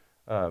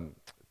 And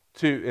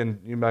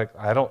you might,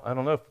 I don't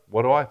know,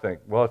 what do I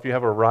think? Well, if you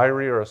have a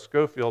Ryrie or a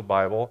Schofield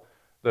Bible,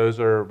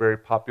 those are very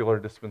popular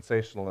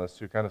dispensationalists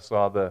who kind of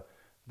saw the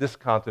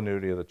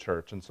discontinuity of the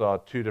church and saw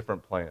two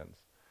different plans.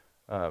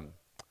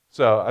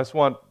 So I just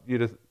want you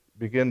to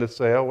begin to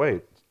say, oh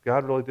wait,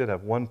 God really did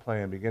have one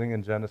plan beginning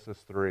in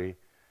Genesis 3,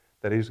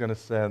 that he's going to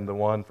send the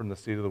one from the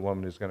seed of the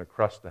woman who's going to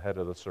crush the head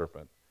of the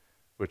serpent,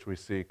 which we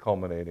see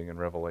culminating in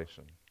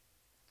Revelation.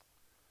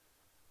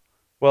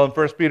 Well, in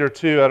 1 Peter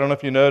 2, I don't know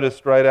if you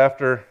noticed, right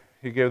after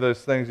he gave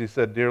those things, he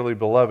said, "Dearly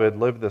beloved,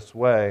 live this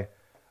way."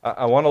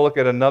 I want to look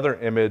at another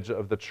image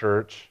of the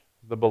church,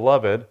 the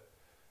beloved.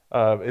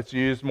 It's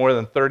used more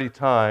than 30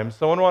 times.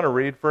 Someone want to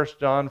read 1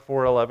 John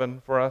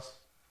 4:11 for us?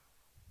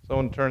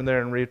 Someone turn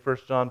there and read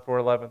 1 John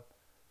 4:11.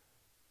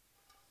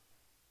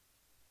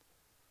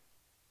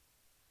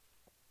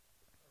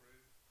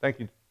 Thank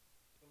you.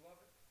 Beloved,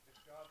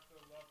 if God so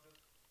loved us,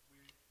 we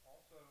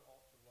also ought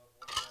to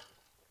love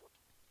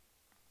one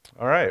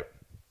another. All right.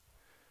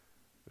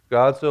 If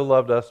God so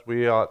loved us,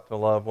 we ought to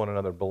love one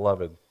another.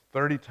 Beloved.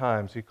 30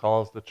 times he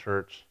calls the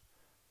church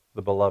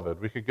the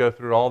beloved. We could go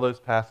through all those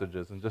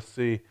passages and just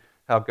see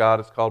how God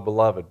is called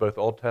beloved, both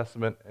Old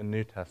Testament and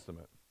New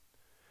Testament.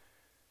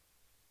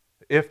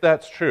 If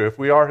that's true, if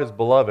we are his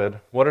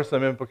beloved, what are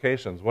some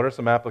implications? What are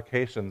some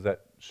applications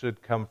that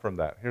should come from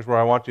that? Here's where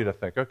I want you to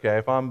think. Okay,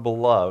 if I'm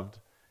beloved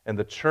and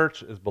the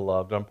church is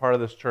beloved, I'm part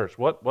of this church,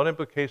 what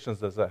implications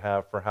does that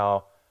have for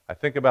how I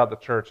think about the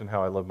church and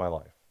how I live my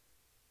life?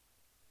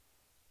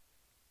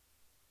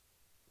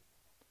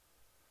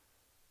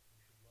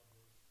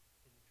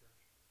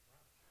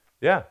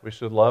 Yeah, we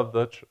should love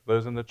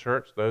those in the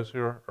church, those who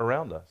are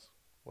around us.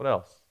 What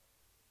else?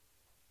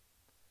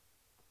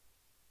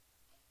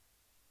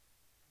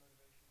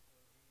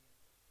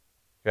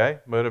 Okay,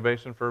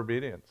 motivation for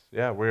obedience.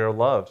 Yeah, we are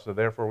loved, so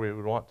therefore we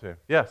would want to.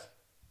 Yes?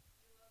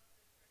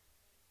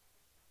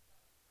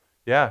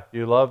 Yeah,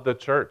 you love the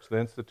church, the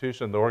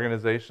institution, the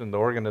organization, the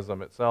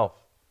organism itself.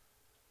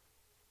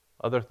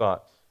 Other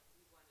thoughts?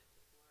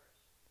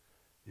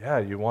 Yeah,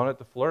 you want it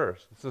to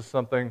flourish. This is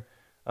something,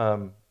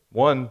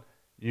 one,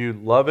 you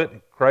love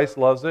it, Christ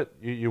loves it,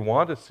 you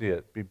want to see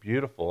it be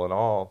beautiful in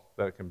all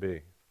that it can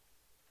be.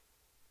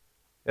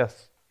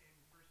 Yes? In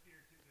 1 Peter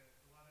 2, the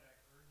beloved,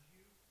 I urge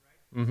you,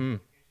 right? Mm-hmm.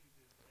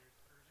 There's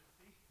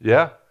urgency.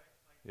 Yeah,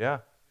 Right? Like yeah.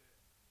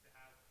 to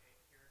have a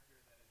character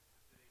that is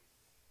befitting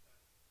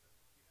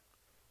of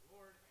the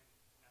Lord,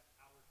 and that's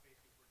outward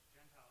facing towards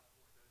Gentiles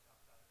or those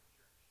outside of the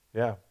church.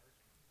 Yeah,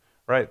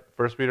 right.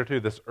 1 Peter 2,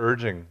 this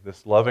urging,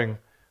 this loving,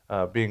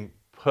 being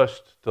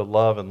pushed to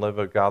love and live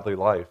a godly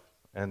life.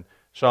 And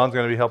Sean's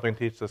going to be helping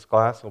teach this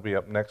class. He'll be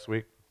up next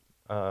week.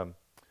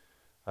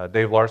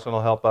 Dave Larson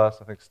will help us.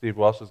 I think Steve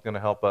Welsh is going to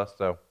help us.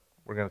 So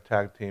we're going to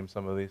tag team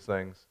some of these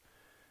things.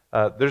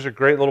 There's a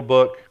great little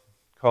book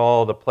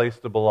called A Place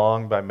to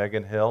Belong by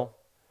Megan Hill.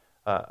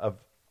 Of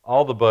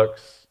all the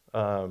books,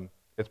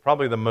 it's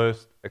probably the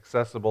most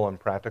accessible and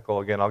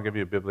practical. Again, I'll give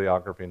you a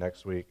bibliography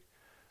next week.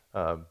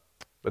 But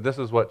this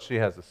is what she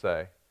has to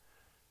say.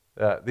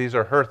 These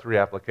are her 3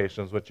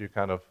 applications, which you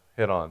kind of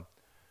hit on.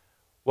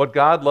 What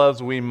God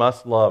loves, we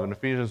must love. In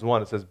Ephesians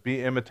 1, it says,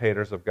 be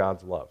imitators of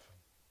God's love.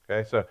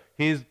 Okay, so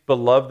he's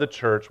beloved the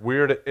church.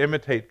 We're to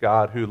imitate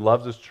God who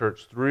loves his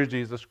church through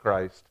Jesus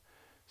Christ.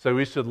 So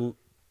we should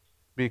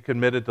be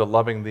committed to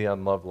loving the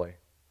unlovely.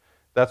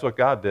 That's what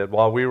God did.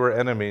 While we were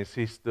enemies,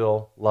 he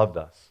still loved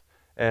us.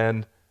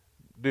 And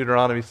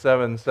Deuteronomy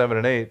 7, 7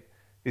 and 8,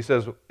 he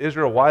says,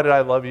 Israel, why did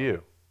I love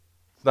you?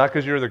 It's not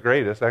because you're the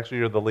greatest. Actually,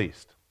 you're the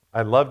least.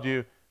 I loved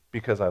you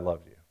because I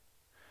loved you.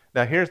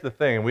 Now, here's the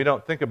thing, and we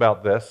don't think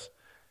about this,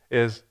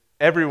 is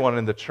everyone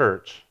in the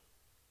church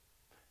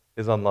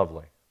is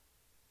unlovely.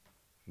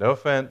 No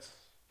offense,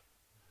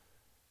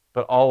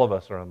 but all of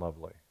us are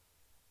unlovely.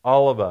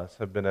 All of us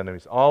have been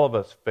enemies. All of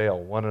us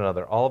fail one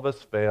another. All of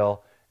us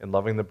fail in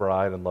loving the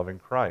bride and loving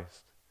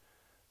Christ.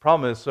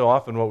 Problem is, so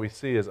often what we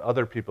see is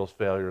other people's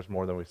failures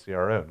more than we see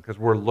our own, because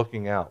we're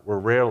looking out. We're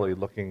rarely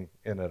looking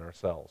in at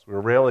ourselves.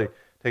 We're rarely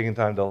taking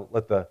time to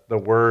let the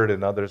Word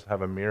and others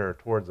have a mirror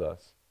towards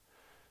us.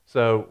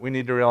 So we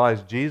need to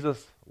realize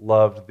Jesus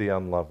loved the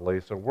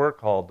unlovely, so we're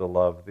called to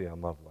love the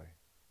unlovely.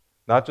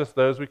 Not just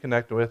those we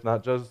connect with,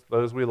 not just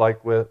those we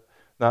like with,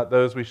 not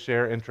those we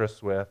share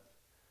interests with.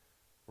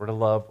 We're to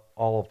love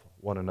all of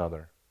one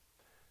another.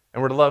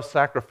 And we're to love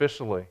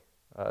sacrificially.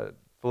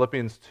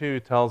 Philippians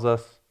 2 tells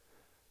us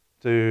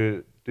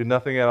to do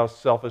nothing out of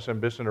selfish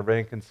ambition or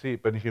vain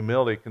conceit, but in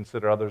humility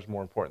consider others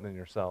more important than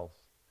yourselves.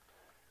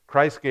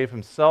 Christ gave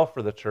himself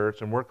for the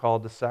church, and we're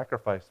called to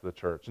sacrifice to the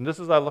church. And just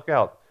as I look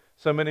out,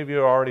 so many of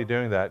you are already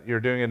doing that. You're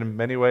doing it in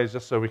many ways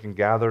just so we can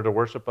gather to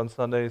worship on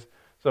Sundays.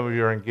 Some of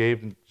you are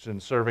engaged in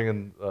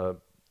serving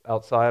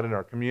outside in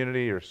our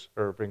community or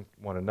serving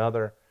one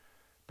another.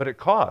 But it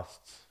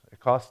costs. It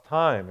costs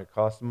time. It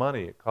costs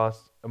money. It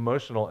costs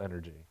emotional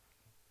energy.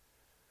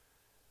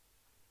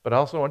 But I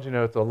also want you to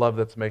know it's a love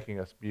that's making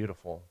us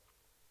beautiful.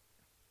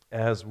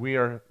 As we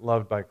are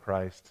loved by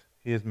Christ,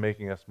 he is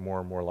making us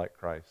more and more like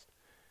Christ.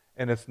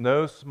 And it's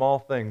no small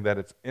thing that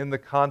it's in the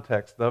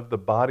context of the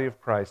body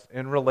of Christ,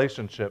 in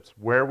relationships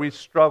where we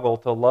struggle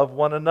to love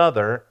one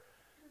another,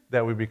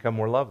 that we become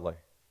more lovely.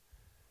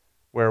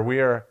 Where we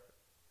are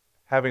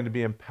having to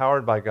be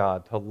empowered by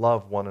God to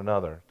love one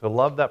another, to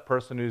love that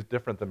person who's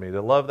different than me,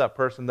 to love that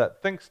person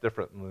that thinks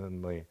differently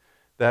than me,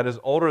 that is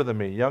older than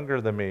me, younger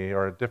than me,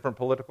 or a different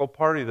political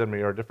party than me,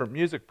 or a different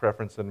music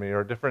preference than me,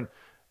 or a different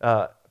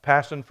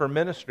passion for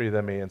ministry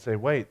than me, and say,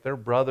 wait, they're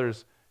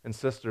brothers and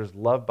sisters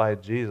loved by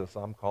Jesus.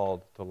 I'm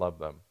called to love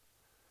them.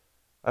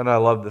 And I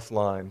love this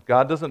line.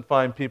 God doesn't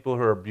find people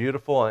who are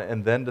beautiful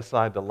and then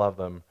decide to love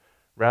them.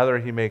 Rather,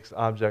 he makes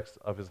objects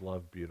of his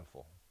love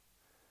beautiful.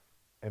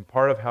 And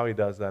part of how he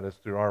does that is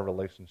through our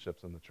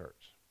relationships in the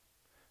church,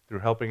 through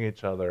helping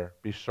each other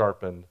be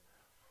sharpened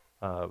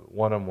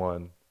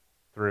one-on-one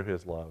through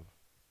his love.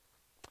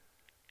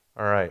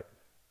 All right.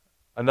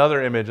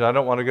 Another image, and I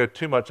don't want to go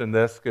too much in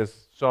this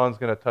because Sean's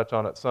going to touch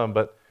on it some,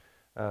 but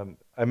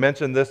I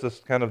mentioned this as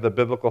kind of the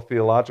biblical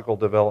theological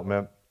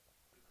development.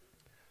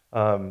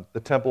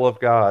 The temple of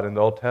God in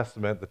the Old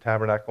Testament, the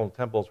tabernacle and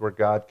temples where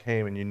God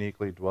came and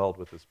uniquely dwelled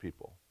with his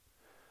people.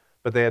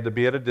 But they had to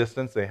be at a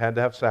distance. They had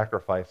to have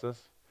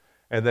sacrifices.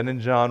 And then in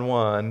John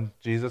 1,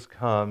 Jesus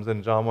comes, and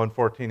in John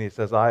 1:14, he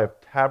says, I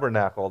have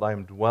tabernacled, I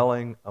am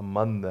dwelling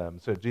among them.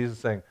 So Jesus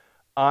is saying,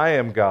 I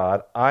am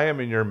God, I am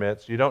in your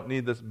midst, you don't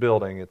need this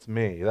building, it's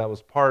me. That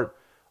was part,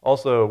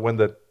 also when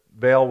the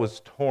veil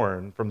was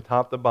torn from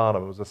top to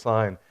bottom, it was a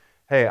sign,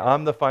 hey,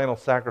 I'm the final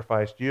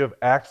sacrifice, you have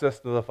access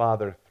to the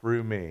Father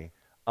through me,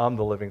 I'm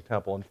the living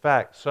temple. In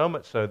fact, so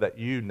much so that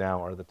you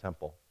now are the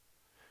temple.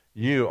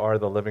 You are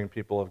the living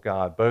people of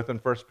God, both in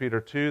 1 Peter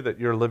 2, that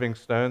you're living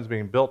stones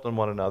being built on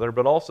one another,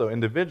 but also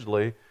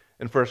individually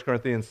in 1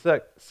 Corinthians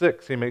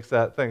 6, he makes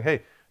that thing,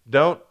 hey,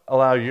 don't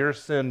allow your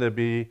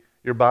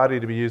body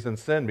to be used in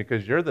sin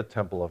because you're the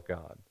temple of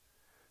God.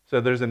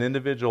 So there's an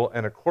individual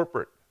and a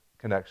corporate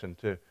connection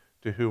to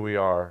who we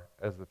are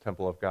as the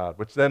temple of God,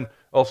 which then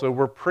also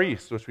we're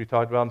priests, which we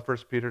talked about in 1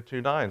 Peter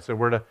 2:9. So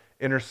we're to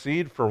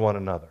intercede for one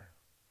another.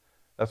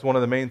 That's one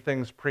of the main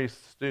things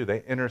priests do.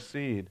 They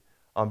intercede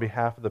on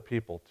behalf of the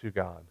people to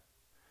God.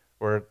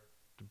 We're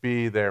to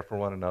be there for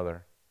one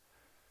another.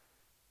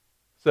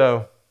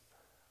 So,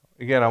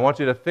 again, I want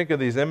you to think of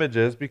these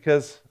images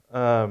because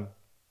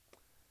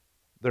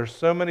there's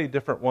so many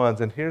different ones,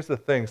 and here's the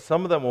thing,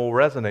 some of them will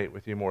resonate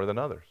with you more than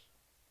others.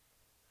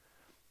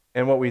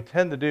 And what we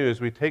tend to do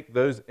is we take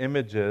those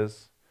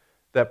images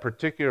that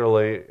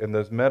particularly, in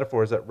those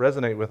metaphors that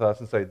resonate with us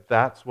and say,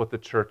 that's what the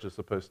church is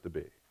supposed to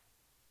be.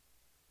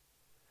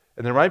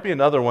 And there might be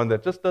another one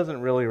that just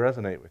doesn't really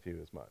resonate with you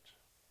as much.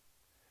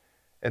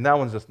 And that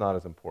one's just not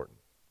as important.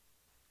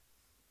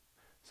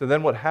 So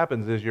then what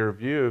happens is your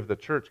view of the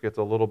church gets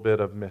a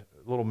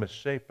little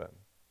misshapen.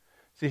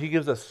 See, he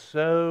gives us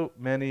so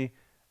many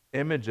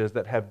images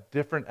that have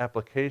different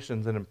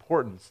applications and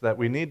importance that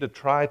we need to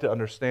try to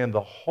understand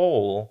the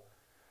whole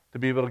to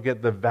be able to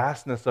get the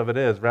vastness of it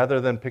is, rather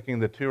than picking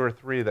the two or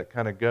three that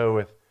kind of go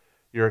with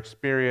your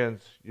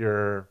experience,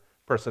 your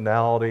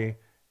personality,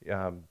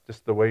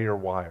 just the way you're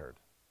wired.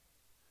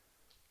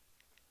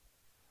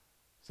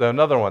 So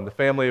another one, the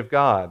family of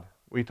God.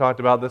 We talked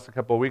about this a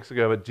couple of weeks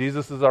ago, but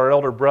Jesus is our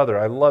elder brother.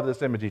 I love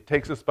this image. He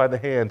takes us by the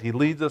hand. He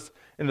leads us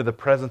into the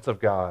presence of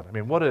God. I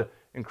mean, what an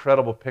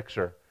incredible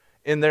picture.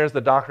 In there's the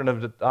doctrine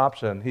of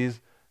adoption.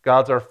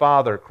 God's our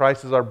father.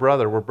 Christ is our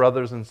brother. We're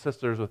brothers and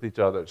sisters with each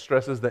other. It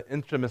stresses the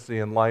intimacy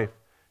in life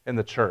in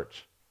the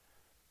church.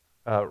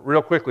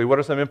 Real quickly, what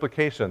are some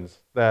implications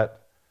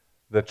that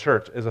the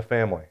church is a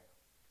family?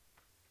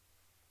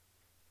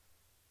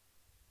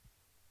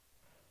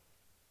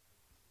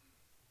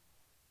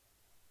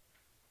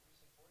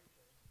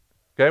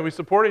 Okay, we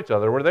support each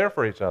other. We're there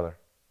for each other.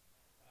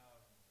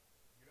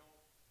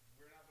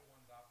 We're not the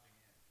ones opting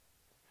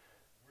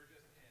in. We're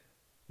just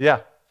in. Yeah.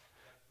 That's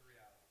the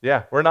reality.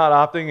 Yeah, we're not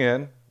opting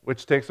in,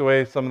 which takes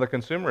away some of the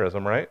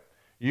consumerism, right?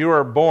 You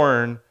are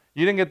born,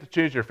 you didn't get to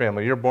choose your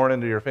family. You're born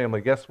into your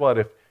family. Guess what?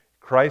 If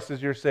Christ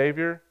is your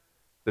Savior,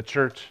 the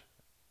church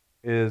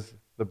is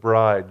the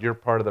bride. You're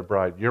part of the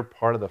bride. You're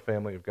part of the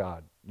family of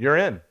God. You're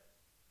in,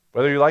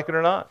 whether you like it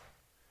or not.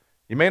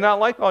 You may not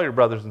like all your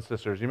brothers and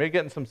sisters. You may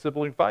get in some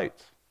sibling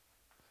fights.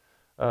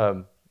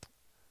 All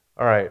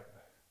right,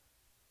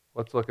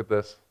 let's look at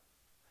this.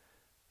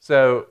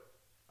 So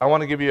I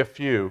want to give you a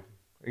few.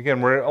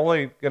 Again, we're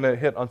only going to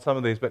hit on some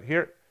of these, but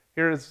here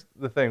is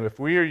the thing. If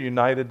we are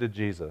united to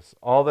Jesus,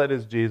 all that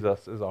is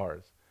Jesus is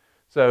ours.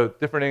 So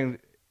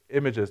different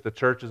images. The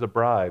church is a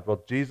bride.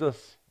 Well,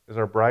 Jesus is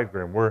our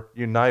bridegroom. We're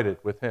united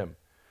with him.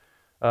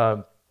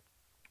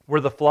 We're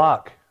the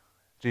flock.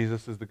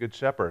 Jesus is the good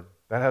shepherd.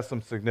 That has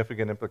some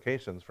significant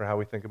implications for how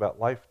we think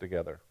about life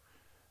together.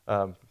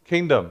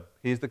 Kingdom,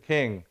 he's the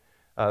king.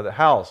 The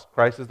house,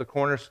 Christ is the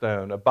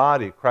cornerstone. A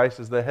body, Christ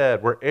is the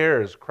head. We're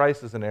heirs,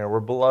 Christ is an heir. We're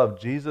beloved,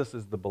 Jesus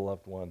is the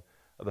beloved one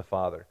of the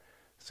Father.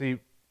 See,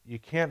 you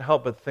can't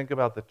help but think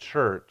about the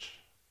church.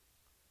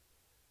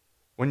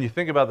 When you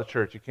think about the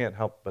church, you can't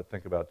help but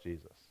think about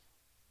Jesus.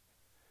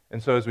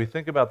 And so as we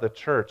think about the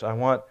church,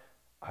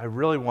 I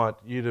really want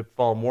you to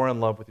fall more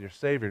in love with your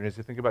Savior. And as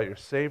you think about your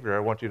Savior, I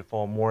want you to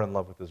fall more in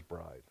love with his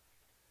bride.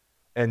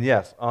 And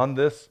yes, on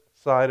this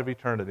side of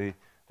eternity,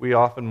 we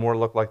often more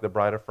look like the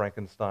bride of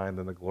Frankenstein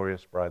than the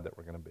glorious bride that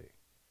we're going to be.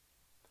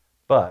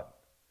 But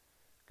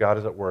God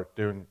is at work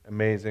doing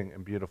amazing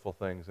and beautiful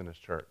things in his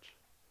church.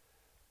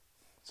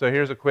 So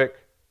here's a quick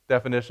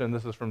definition.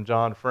 This is from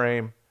John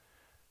Frame.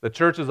 The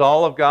church is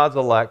all of God's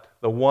elect,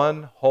 the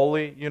one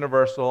holy,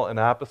 universal, and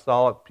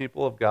apostolic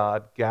people of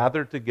God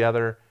gathered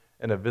together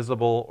in a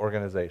visible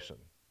organization.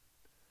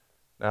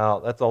 Now,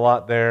 that's a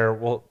lot there.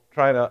 We'll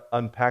try to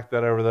unpack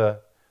that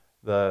over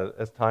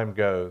as time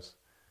goes.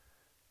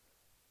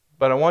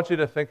 But I want you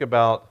to think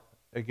about,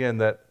 again,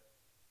 that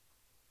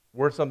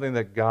we're something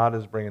that God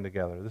is bringing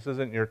together. This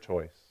isn't your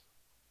choice.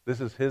 This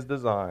is his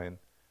design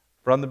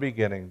from the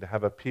beginning to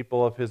have a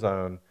people of his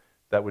own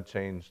that would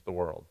change the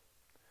world.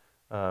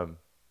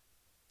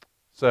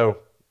 So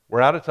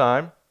we're out of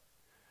time.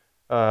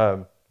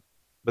 But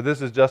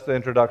this is just the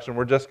introduction.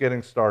 We're just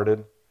getting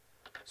started.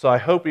 So I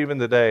hope even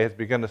today has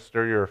begun to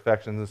stir your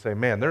affections and say,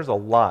 man, there's a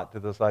lot to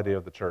this idea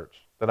of the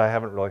church that I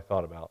haven't really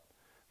thought about.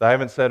 That I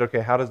haven't said, okay,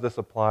 how does this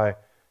apply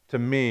to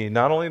me,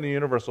 not only in the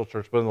universal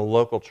church, but in the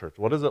local church?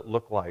 What does it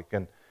look like?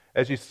 And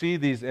as you see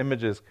these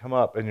images come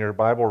up in your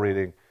Bible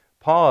reading,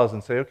 pause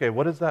and say, okay,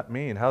 what does that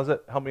mean? How does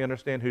it help me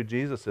understand who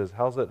Jesus is?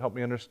 How does it help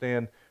me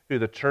understand who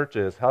the church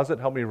is? How does it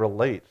help me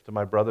relate to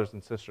my brothers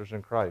and sisters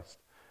in Christ?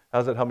 How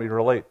does it help me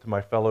relate to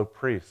my fellow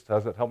priests? How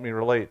does it help me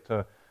relate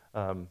to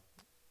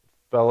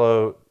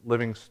fellow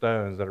living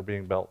stones that are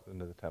being built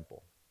into the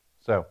temple?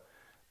 So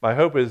my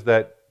hope is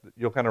that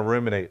you'll kind of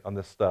ruminate on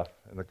this stuff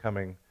in the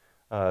coming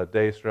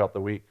days throughout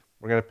the week.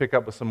 We're going to pick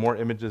up with some more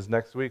images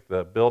next week,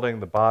 the building,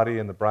 the body,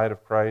 and the bride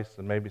of Christ,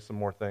 and maybe some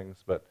more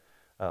things. But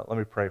let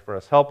me pray for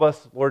us. Help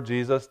us, Lord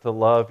Jesus, to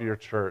love your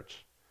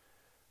church,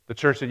 the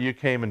church that you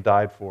came and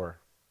died for,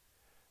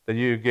 that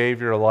you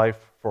gave your life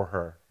for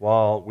her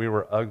while we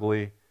were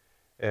ugly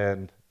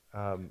and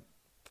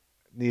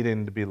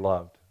needing to be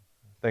loved.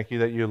 Thank you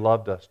that you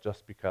loved us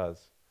just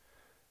because.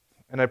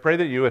 And I pray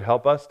that you would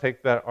help us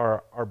take that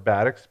our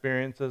bad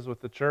experiences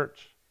with the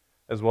church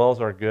as well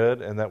as our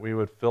good, and that we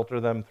would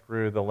filter them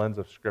through the lens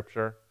of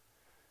Scripture.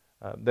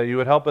 That you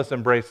would help us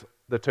embrace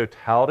the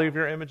totality of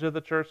your image of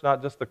the church,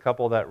 not just the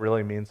couple that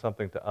really means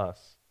something to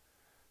us,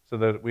 so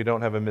that we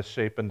don't have a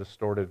misshapen,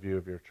 distorted view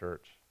of your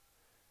church.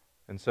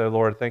 And so,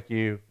 Lord, thank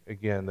you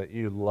again that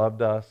you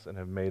loved us and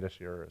have made us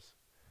yours,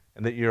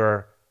 and that you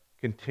are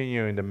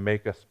continuing to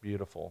make us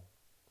beautiful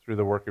through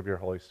the work of your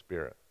Holy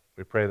Spirit.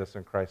 We pray this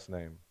in Christ's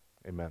name.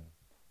 Amen.